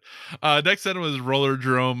 That's fine. Next then was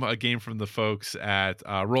Rollerdrome, a game from the folks at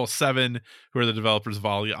Roll7, who are the developers of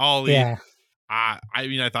Ollie. Yeah. I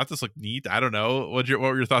thought this looked neat. I don't know. What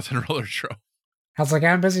were your thoughts on Rollerdrome? I was like,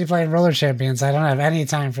 I'm busy playing Roller Champions. I don't have any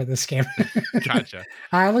time for this game. Gotcha.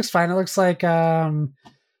 It looks fine. It looks like the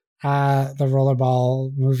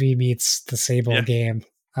Rollerball movie meets the Sable game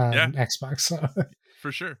on Xbox. So.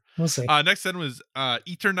 For sure. We'll see. Next then was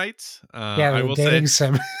Eternights. The dating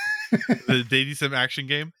sim. The dating sim action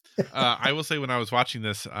game. I will say when I was watching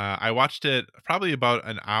this, I watched it probably about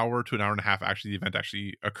an hour to an hour and a half. Actually, the event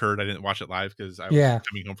actually occurred. I didn't watch it live because I was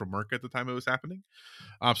coming home from work at the time it was happening.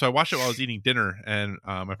 So I watched it while I was eating dinner, and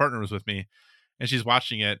my partner was with me, and she's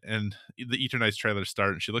watching it, and the Eternights trailer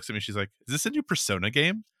started, and she looks at me, she's like, "Is this a new Persona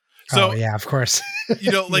game?" So yeah, of course.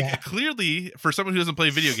 Clearly for someone who doesn't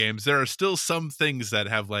play video games, there are still some things that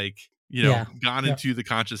have gone into the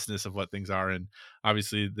consciousness of what things are. And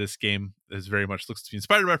obviously this game is very much looks to be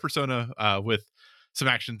inspired by Persona with some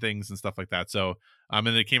action things and stuff like that. So, and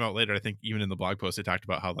it came out later. I think even in the blog post, they talked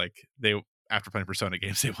about how they, after playing Persona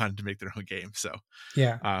games, they wanted to make their own game. So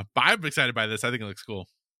but I'm excited by this. I think it looks cool.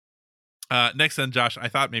 Next then, Josh, I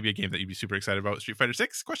thought maybe a game that you'd be super excited about, Street Fighter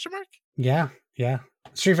 6 ? Yeah.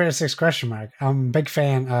 Street Fighter 6 ? I'm a big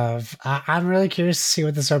fan of. I'm really curious to see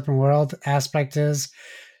what this open world aspect is.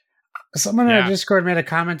 Someone in our Discord made a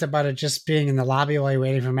comment about it just being in the lobby while you're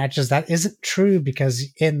waiting for matches. That isn't true because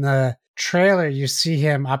in the trailer you see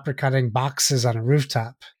him uppercutting boxes on a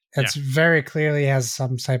rooftop. It's very clearly has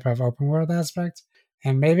some type of open world aspect.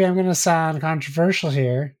 And maybe I'm going to sound controversial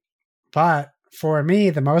here, but for me,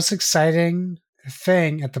 the most exciting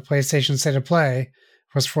thing at the PlayStation State of Play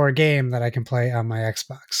was for a game that I can play on my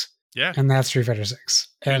Xbox. Yeah. And that's Street Fighter 6.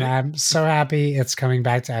 And I'm so happy it's coming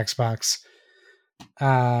back to Xbox.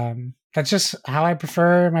 That's just how I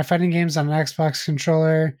prefer my fighting games on an Xbox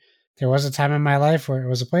controller. There was a time in my life where it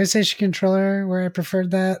was a PlayStation controller where I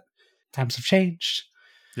preferred that. Times have changed.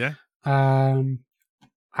 Yeah.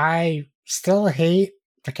 I still hate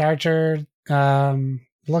the character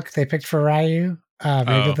look they picked for Ryu.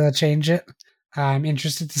 Maybe they'll change it. I'm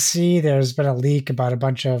interested to see. There's been a leak about a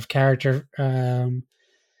bunch of character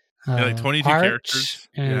like 22 art, characters.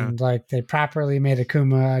 And like they properly made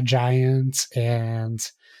Akuma a giant, and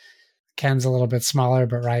Ken's a little bit smaller,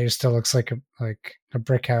 but Ryu still looks like a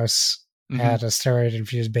brick house had a steroid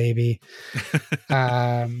infused baby.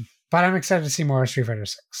 But I'm excited to see more Street Fighter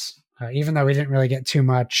 6, even though we didn't really get too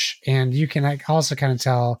much. And you can also kind of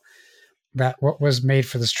tell that what was made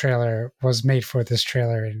for this trailer was made for this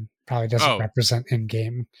trailer and probably doesn't represent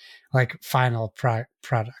in-game, like final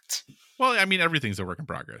product. Well, I mean, everything's a work in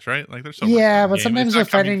progress, right? Like there's but sometimes with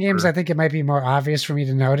fighting games, I think it might be more obvious for me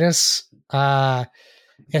to notice.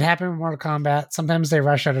 It happened with Mortal Kombat. Sometimes they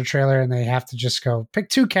rush out a trailer and they have to just go pick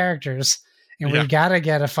 2 characters, and we gotta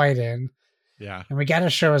get a fight in. Yeah. And we got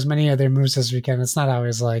to show as many of their moves as we can. It's not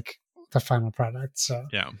always like the final product. So,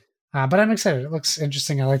 yeah. But I'm excited. It looks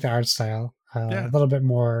interesting. I like the art style. A little bit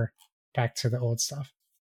more back to the old stuff.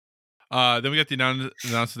 Then we got the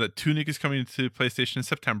announcement that Tunic is coming to PlayStation in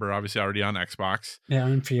September, obviously already on Xbox. Yeah,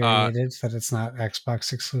 I'm infuriated that it's not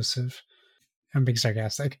Xbox exclusive. I'm being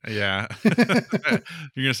sarcastic. Yeah. You're going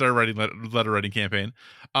to start writing letter writing campaign.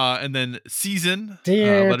 And then Season.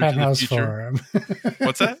 Dear Penthouse Forum.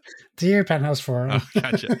 What's that? Dear Penthouse Forum. Oh,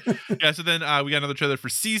 gotcha. Yeah, so then we got another trailer for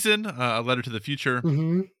Season, a letter to the future.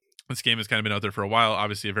 Mm-hmm. This game has kind of been out there for a while.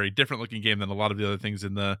 Obviously a very different looking game than a lot of the other things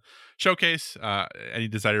in the showcase. Any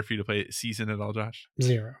desire for you to play Season at all, Josh?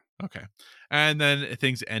 0. Okay. And then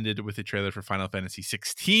things ended with a trailer for Final Fantasy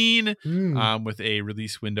 16 with a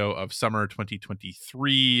release window of summer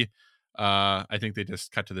 2023. I think they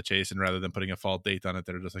just cut to the chase, and rather than putting a fall date on it,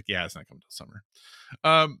 they're just like, yeah, it's not coming till summer.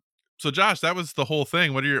 So Josh, that was the whole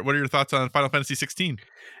thing. What are your thoughts on Final Fantasy 16?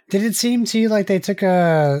 Did it seem to you like they took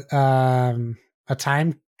a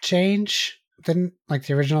time change? Didn't like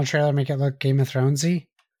the original trailer make it look Game of Thronesy?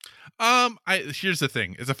 Here's the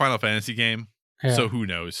thing. It's a Final Fantasy game. Yeah. So who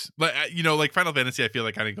knows? But like Final Fantasy, I feel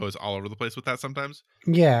like kind of goes all over the place with that sometimes.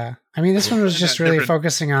 Yeah, I mean, this one was just really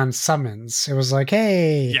focusing on summons. It was like,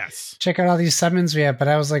 hey, yes, check out all these summons we have. But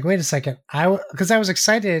I was like, wait a second, because I was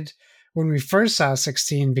excited when we first saw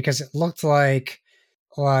 16 because it looked like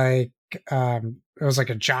it was like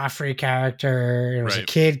a Joffrey character. It was a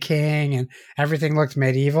Kid King, and everything looked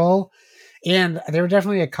medieval. And there were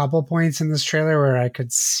definitely a couple points in this trailer where I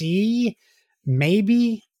could see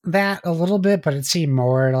maybe that a little bit, but it seemed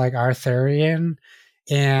more like Arthurian,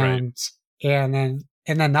 and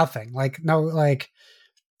then nothing. Like no, like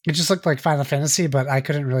it just looked like Final Fantasy, but I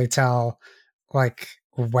couldn't really tell like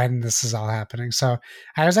when this is all happening. So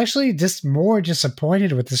I was actually just more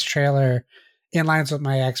disappointed with this trailer in lines with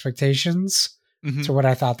my expectations to what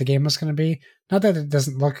I thought the game was going to be. Not that it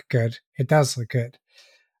doesn't look good. It does look good.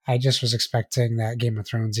 I just was expecting that Game of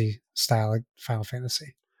Thronesy style like Final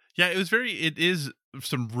Fantasy. Yeah, it is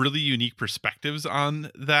some really unique perspectives on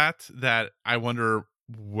that I wonder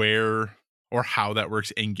where or how that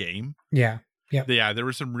works in game. Yeah. Yeah, there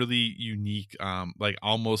were some really unique like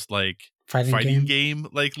almost like fighting game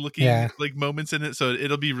like looking like moments in it. So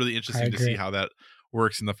it'll be really interesting to see how that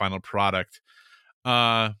works in the final product.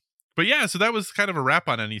 But yeah, so that was kind of a wrap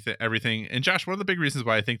on everything. And Josh, one of the big reasons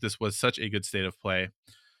why I think this was such a good state of play,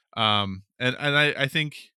 and I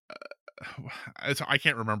think I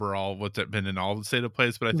can't remember all what's been in all the state of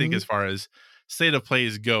plays, but I think as far as state of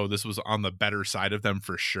plays go, this was on the better side of them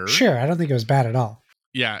for sure. Sure, I don't think it was bad at all.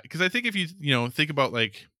 Yeah, because I think if you think about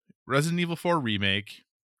like Resident Evil 4 remake,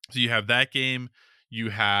 so you have that game, you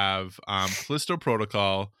have Callisto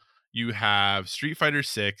Protocol, you have Street Fighter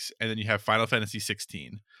 6, and then you have Final Fantasy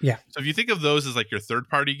 16. Yeah. So if you think of those as like your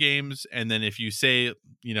third-party games, and then if you say,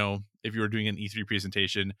 if you were doing an E3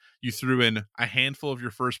 presentation, you threw in a handful of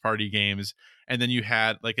your first-party games, and then you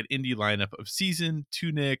had like an indie lineup of Season,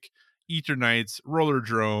 Tunic, Eternights,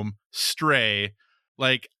 Rollerdrome, Stray,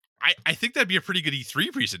 like I think that'd be a pretty good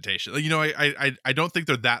E3 presentation. Like, I don't think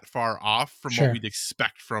they're that far off from what we'd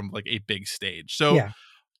expect from like a big stage. So,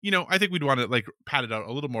 I think we'd want to like pat it out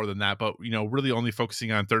a little more than that, but really only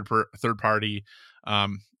focusing on third party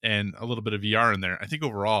and a little bit of VR in there. I think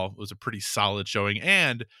overall it was a pretty solid showing,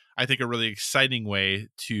 and I think a really exciting way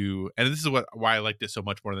to, and this is why I liked it so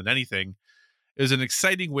much more than anything, is an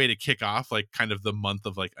exciting way to kick off like kind of the month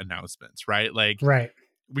of like announcements, right? Like,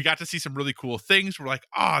 we got to see some really cool things. We're like,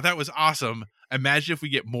 oh, that was awesome. Imagine if we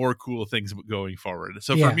get more cool things going forward.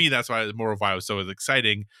 So for me, that's why more of why it was so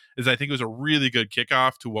exciting is I think it was a really good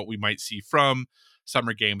kickoff to what we might see from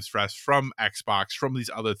Summer Games Fest, from Xbox, from these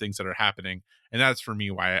other things that are happening. And that's for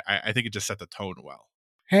me why I think it just set the tone well.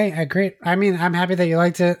 Hey, great. I mean, I'm happy that you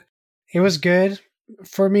liked it. It was good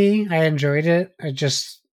for me. I enjoyed it. I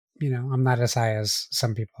just, I'm not as high as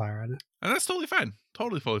some people are on it. And that's totally fine.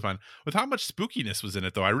 Totally fine. With how much spookiness was in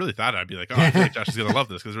it, though, I really thought I'd be like, oh, I feel like Josh is going to love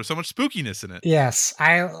this because there's so much spookiness in it. Yes.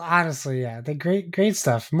 I honestly, the great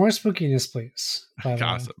stuff. More spookiness, please. But,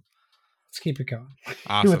 awesome. Let's keep it going.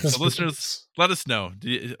 Awesome. So listeners, let us know.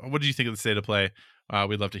 What do you think of the State of Play?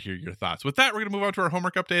 We'd love to hear your thoughts. With that, we're going to move on to our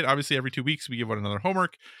homework update. Obviously, every 2 weeks, we give one another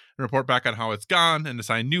homework and report back on how it's gone and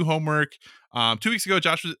assign new homework. 2 weeks ago,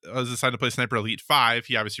 Josh was assigned to play Sniper Elite 5.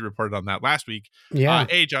 He obviously reported on that last week. Yeah.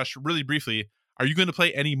 Hey, Josh, really briefly, are you going to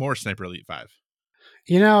play any more Sniper Elite 5?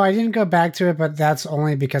 I didn't go back to it, but that's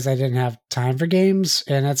only because I didn't have time for games.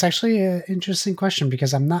 And it's actually an interesting question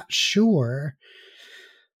because I'm not sure.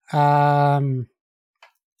 I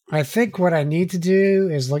think what I need to do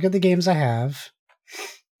is look at the games I have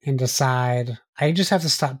and decide. I just have to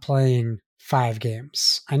stop playing 5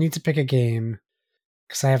 games. I need to pick a game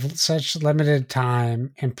because I have such limited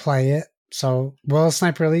time and play it. So will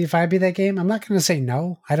Sniper Elite 5 be that game? I'm not going to say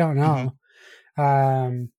no. I don't know.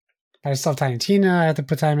 But I still have Tiny Tina I have to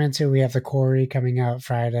put time into. We have the Quarry coming out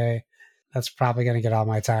Friday. That's probably going to get all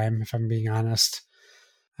my time if I'm being honest.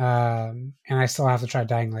 And I still have to try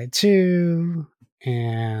Dying Light 2.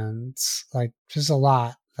 And there's a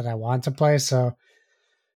lot that I want to play. So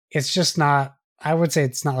it's just not, I would say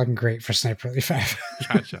it's not looking great for Sniper Elite 5.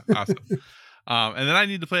 Gotcha. Awesome. And then I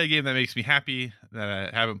need to play a game that makes me happy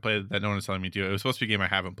that I haven't played, that no one is telling me to. It was supposed to be a game I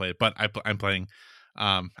haven't played, but I'm playing,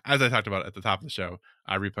 as I talked about at the top of the show,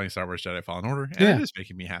 replaying Star Wars Jedi Fallen Order, and it is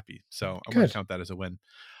making me happy. So I'm going to count that as a win.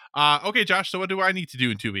 Okay, Josh, so what do I need to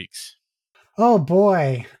do in 2 weeks? Oh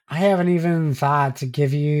boy, I haven't even thought to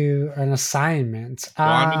give you an assignment. Well,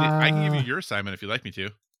 I can give you your assignment if you'd like me to.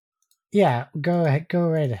 Yeah, go ahead. Go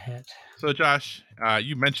right ahead. So, Josh,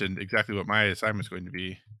 you mentioned exactly what my assignment is going to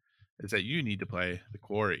be, is that you need to play The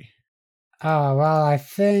Quarry. Oh, well, I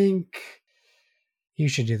think you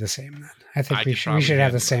should do the same then. I think we should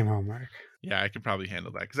have the same homework. Yeah, I can probably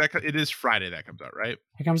handle that because it is Friday that comes out, right?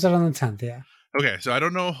 It comes out on the 10th, yeah. Okay, so I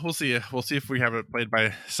don't know. We'll see. We'll see if we have it played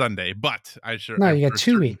by Sunday. But No, you got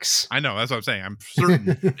 2 weeks. I know. That's what I'm saying. I'm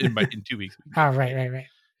certain in 2 weeks. Oh, right.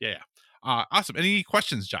 Yeah. Awesome. Any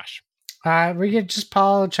questions, Josh? We get just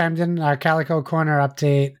Paul chimed in our Calico Corner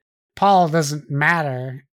update. Paul doesn't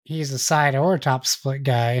matter. He's a side or top split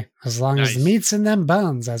guy as long as the meat's in them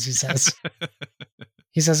bones, as he says.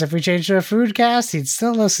 He says if we change to a food cast, he'd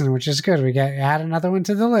still listen, which is good. We add another one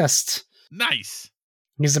to the list. Nice.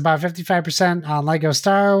 He's about 55% on Lego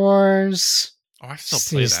Star Wars. Oh, I still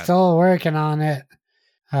play He's that. still working on it.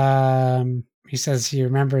 He says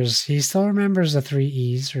he still remembers the 3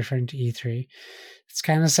 E's, referring to E3. It's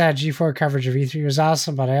kind of sad. G4 coverage of E3 was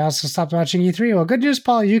awesome, but I also stopped watching E3. Well, good news,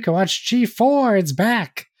 Paul. You can watch G4. It's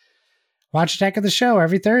back. Watch Attack of the Show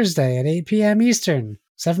every Thursday at 8 p.m. Eastern,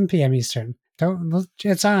 7 p.m. Eastern.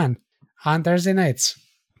 It's on Thursday nights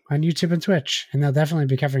on YouTube and Twitch, and they'll definitely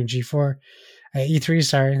be covering G4. E3,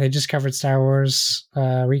 sorry. They just covered Star Wars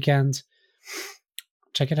weekend.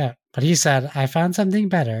 Check it out. But he said, I found something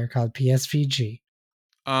better called PSVG.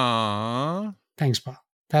 Thanks, Paul.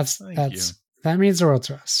 That means the world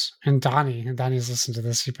to us. And Donnie's listened to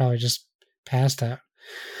this. He probably just passed out.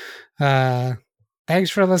 Thanks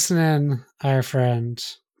for listening, our friend.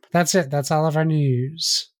 That's it. That's all of our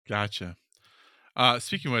news. Gotcha.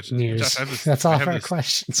 Speaking of which, news. Josh, that's all of our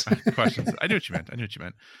questions. Questions. I knew what you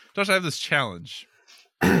meant. Josh, I have this challenge.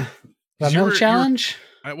 The milk challenge?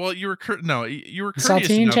 You were courteous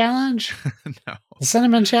saltine enough. Challenge? No. The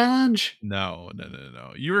cinnamon challenge? No.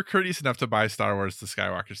 You were courteous enough to buy Star Wars: The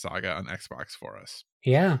Skywalker Saga on Xbox for us.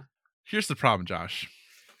 Yeah. Here's the problem, Josh.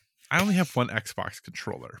 I only have one Xbox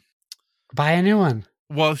controller. Buy a new one.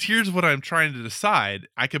 Well, here's what I'm trying to decide.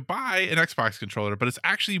 I could buy an Xbox controller, but it's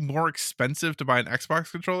actually more expensive to buy an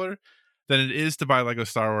Xbox controller than it is to buy Lego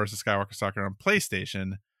Star Wars: The Skywalker Saga on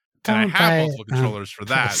PlayStation. And I have multiple controllers for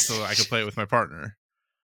that, so I can play it with my partner.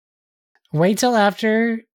 Wait till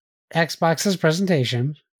after Xbox's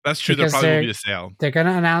presentation. That's true. There probably will be a sale. They're going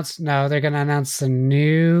to announce the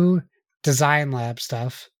new Design Lab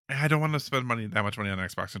stuff. I don't want to spend that much money on an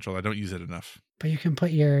Xbox controller. I don't use it enough. But you can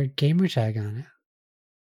put your gamer tag on it.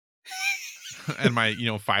 And my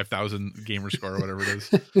 5,000 gamer score or whatever it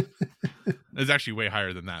is. It's actually way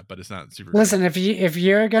higher than that, but it's not super. Listen, if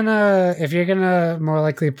you're gonna more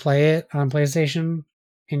likely play it on PlayStation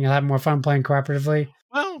and you'll have more fun playing cooperatively.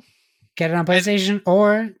 Well, get it on PlayStation,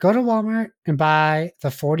 or go to Walmart and buy the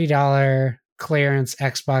 $40 clearance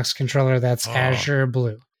Xbox controller that's Azure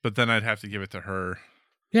Blue. But then I'd have to give it to her.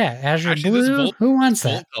 Yeah, Azure Blue. Who wants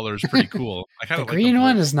that? Volt color is pretty cool. I kind of like the green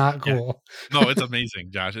one is not cool. Yeah. No, it's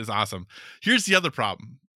amazing, Josh. It's awesome. Here's the other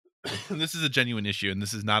problem. This is a genuine issue, and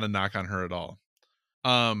this is not a knock on her at all.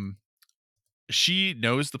 She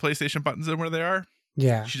knows the PlayStation buttons and where they are.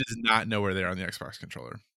 Yeah. She does not know where they are on the Xbox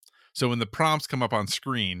controller. So when the prompts come up on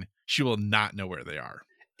screen, she will not know where they are.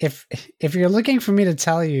 If you're looking for me to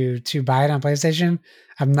tell you to buy it on PlayStation,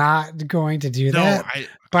 I'm not going to do that.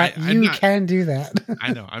 But you can do that.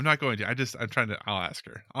 I know. I'm not going to. I'm trying to. I'll ask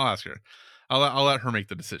her. I'll let her make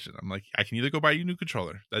the decision. I'm like, I can either go buy you a new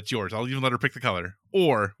controller. That's yours. I'll even let her pick the color,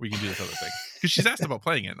 or we can do this other thing. Because she's asked about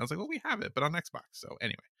playing it. And I was like, well, we have it, but on Xbox. So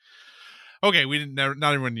anyway. Okay, not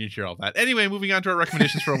everyone needs to hear all that. Anyway, moving on to our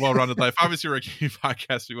recommendations for a well-rounded life. Obviously, we're a gaming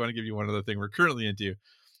podcast. We want to give you one other thing we're currently into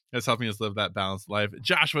that's helping us live that balanced life.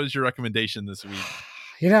 Josh, what is your recommendation this week?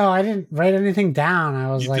 I didn't write anything down. I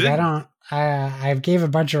was I gave a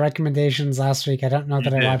bunch of recommendations last week. I don't know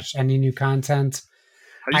that I watched any new content.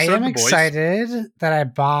 I am excited that I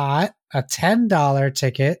bought a $10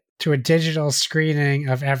 ticket to a digital screening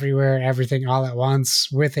of Everywhere, Everything, All at Once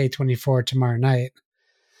with A24 tomorrow night.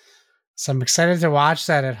 So I'm excited to watch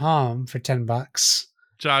that at home for $10.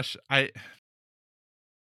 Josh, I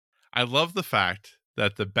love the fact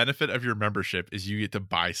that the benefit of your membership is you get to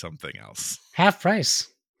buy something else. Half price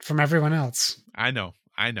from everyone else. I know.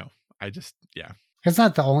 It's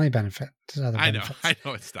not the only benefit. There's other benefits. I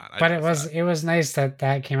know it's not. But it was nice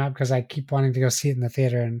that came up because I keep wanting to go see it in the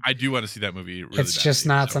theater. And I do want to see that movie. Really it's just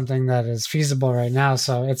not something that is feasible right now.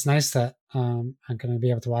 So it's nice that I'm going to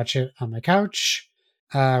be able to watch it on my couch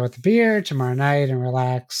with a beer tomorrow night and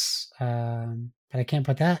relax. But I can't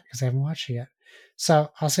put that because I haven't watched it yet.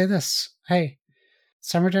 So I'll say this. Hey,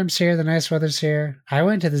 summertime's here. The nice weather's here. I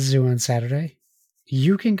went to the zoo on Saturday.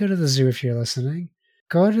 You can go to the zoo if you're listening.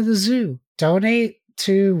 Go to the zoo. Donate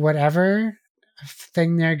to whatever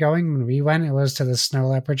thing they're going. When we went, it was to the Snow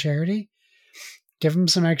Leopard charity. Give them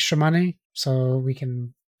some extra money so we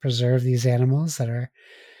can preserve these animals that are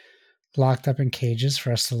locked up in cages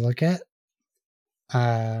for us to look at.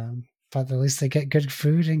 But at least they get good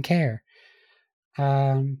food and care.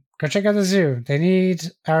 Go check out the zoo. They need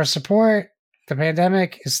our support. The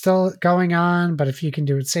pandemic is still going on, but if you can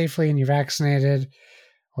do it safely and you're vaccinated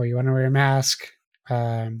or you want to wear a mask,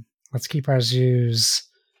 let's keep our zoos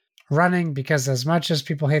running, because as much as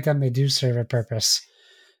people hate them, they do serve a purpose,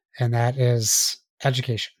 and that is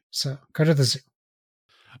education. So go to the zoo.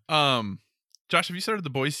 Josh, have you started The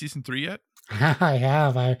Boys season 3 yet? I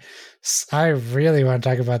have. I really want to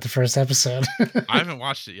talk about the first episode. I haven't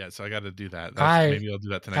watched it yet, so I got to do that. Maybe I'll do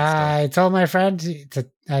that tonight. I told my friend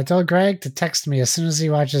I told Greg to text me as soon as he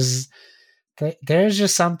watches. There's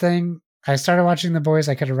just something. I started watching The Boys.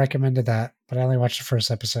 I could have recommended that, but I only watched the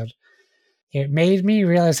first episode. It made me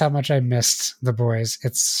realize how much I missed The Boys.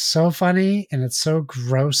 It's so funny and it's so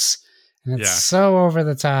gross and it's so over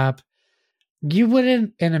the top. You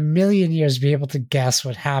wouldn't in a million years be able to guess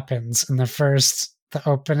what happens in the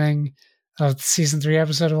opening of season 3,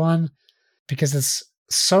 episode 1, because it's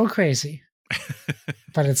so crazy,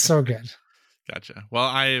 but it's so good. Gotcha. Well,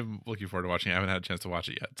 I am looking forward to watching it. I haven't had a chance to watch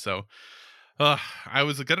it yet. So I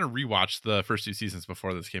was going to rewatch the first 2 seasons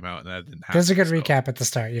before this came out, and that didn't happen. There's a good recap at the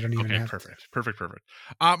start. You don't even have perfect.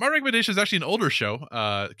 My recommendation is actually an older show.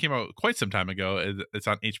 It came out quite some time ago. It's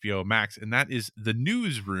on HBO Max, and that is The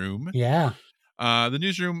Newsroom. Yeah. The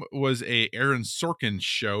Newsroom was a Aaron Sorkin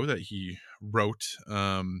show that he wrote.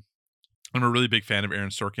 I'm a really big fan of Aaron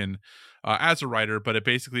Sorkin as a writer, but it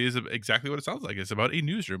basically is exactly what it sounds like. It's about a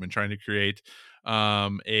newsroom and trying to create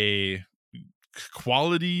a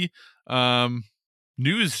quality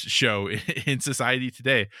news show in society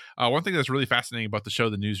today. One thing that's really fascinating about the show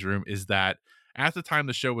The Newsroom is that at the time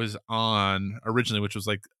the show was on originally, which was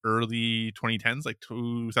like early 2010s, like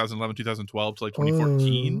 2011, 2012 to like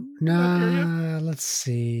 2014. Let's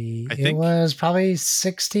see. I think it was probably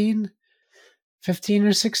 15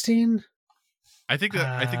 or 16. I think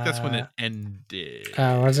that's when it ended.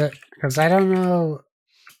 Was it? Because I don't know.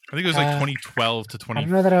 I think it was like 2012 to 20. I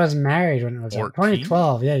don't know that I was married when it was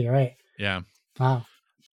 2012. Yeah, you're right. Yeah. Wow.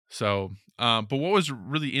 So, but what was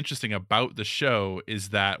really interesting about the show is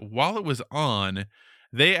that while it was on,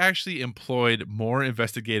 they actually employed more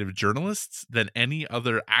investigative journalists than any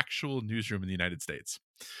other actual newsroom in the United States.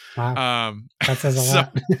 Wow. That says a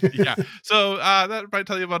lot. Yeah. So that might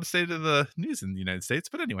tell you about the state of the news in the United States.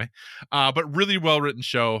 But anyway, but really well-written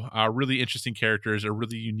show, really interesting characters, a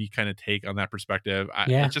really unique kind of take on that perspective.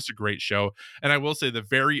 It's just a great show. And I will say the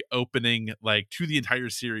very opening, like to the entire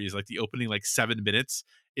series, like the opening like 7 minutes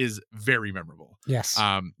is very memorable. Yes.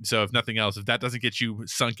 So if nothing else, if that doesn't get you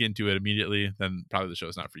sunk into it immediately, then probably the show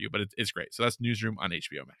is not for you, but it's great. So that's Newsroom on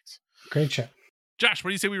HBO Max. Great show. Josh, what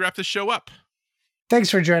do you say we wrap this show up? Thanks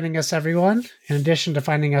for joining us, everyone. In addition to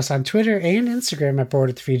finding us on Twitter and Instagram at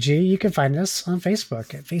BoardWithVG, you can find us on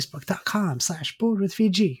Facebook at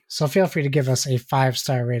facebook.com/BoardWithVG. So feel free to give us a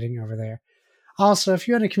 5-star rating over there. Also, if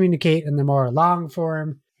you want to communicate in the more long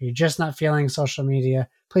form, or you're just not feeling social media,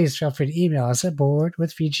 please feel free to email us at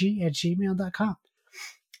boardwithvg@gmail.com.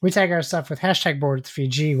 We tag our stuff with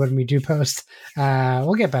 #BoardWithVG when we do post.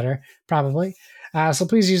 We'll get better, probably. So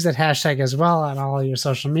please use that hashtag as well on all your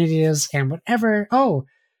social medias and whatever. I'll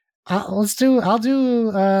do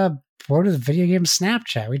Board with Video Game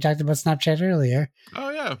Snapchat. We talked about Snapchat earlier. Oh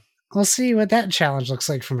yeah. We'll see what that challenge looks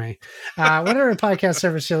like for me. Whatever podcast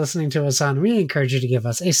service you're listening to us on, we encourage you to give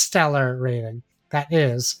us a stellar rating. That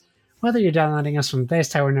is, whether you're downloading us from the Dice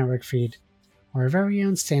Tower Network feed or our very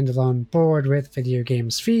own standalone Board with Video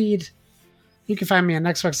Games feed. You can find me on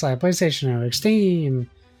Xbox Live, PlayStation Network, Steam,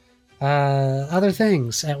 other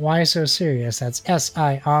things at Why So Serious. That's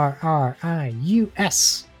SIRRIUS.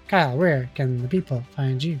 Kyle, where can the people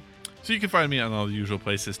find you? So you can find me on all the usual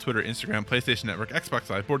places: Twitter, Instagram, PlayStation Network, Xbox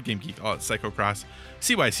Live, Board Game Geek, all at Psychocross,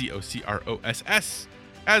 CYCOCROSS.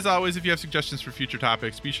 As always, if you have suggestions for future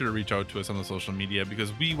topics, be sure to reach out to us on the social media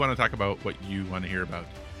because we want to talk about what you want to hear about.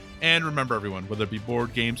 And remember, everyone, whether it be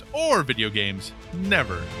board games or video games,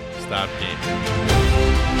 never stop gaming.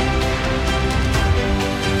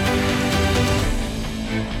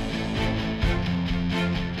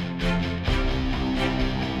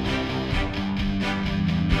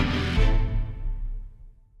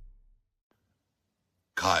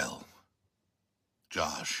 Kyle.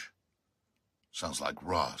 Josh. Sounds like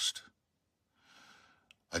Rost.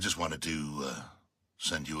 I just wanted to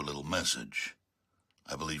send you a little message.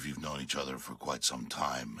 I believe you've known each other for quite some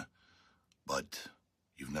time, but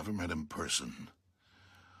you've never met in person.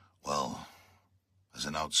 Well, as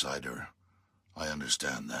an outsider, I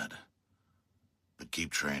understand that. But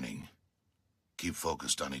keep training. Keep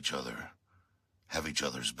focused on each other. Have each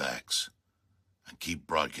other's backs. And keep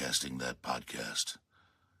broadcasting that podcast.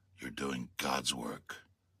 You're doing God's work.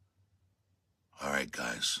 All right,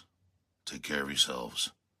 guys. Take care of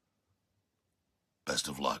yourselves. Best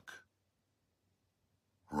of luck.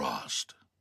 Rost.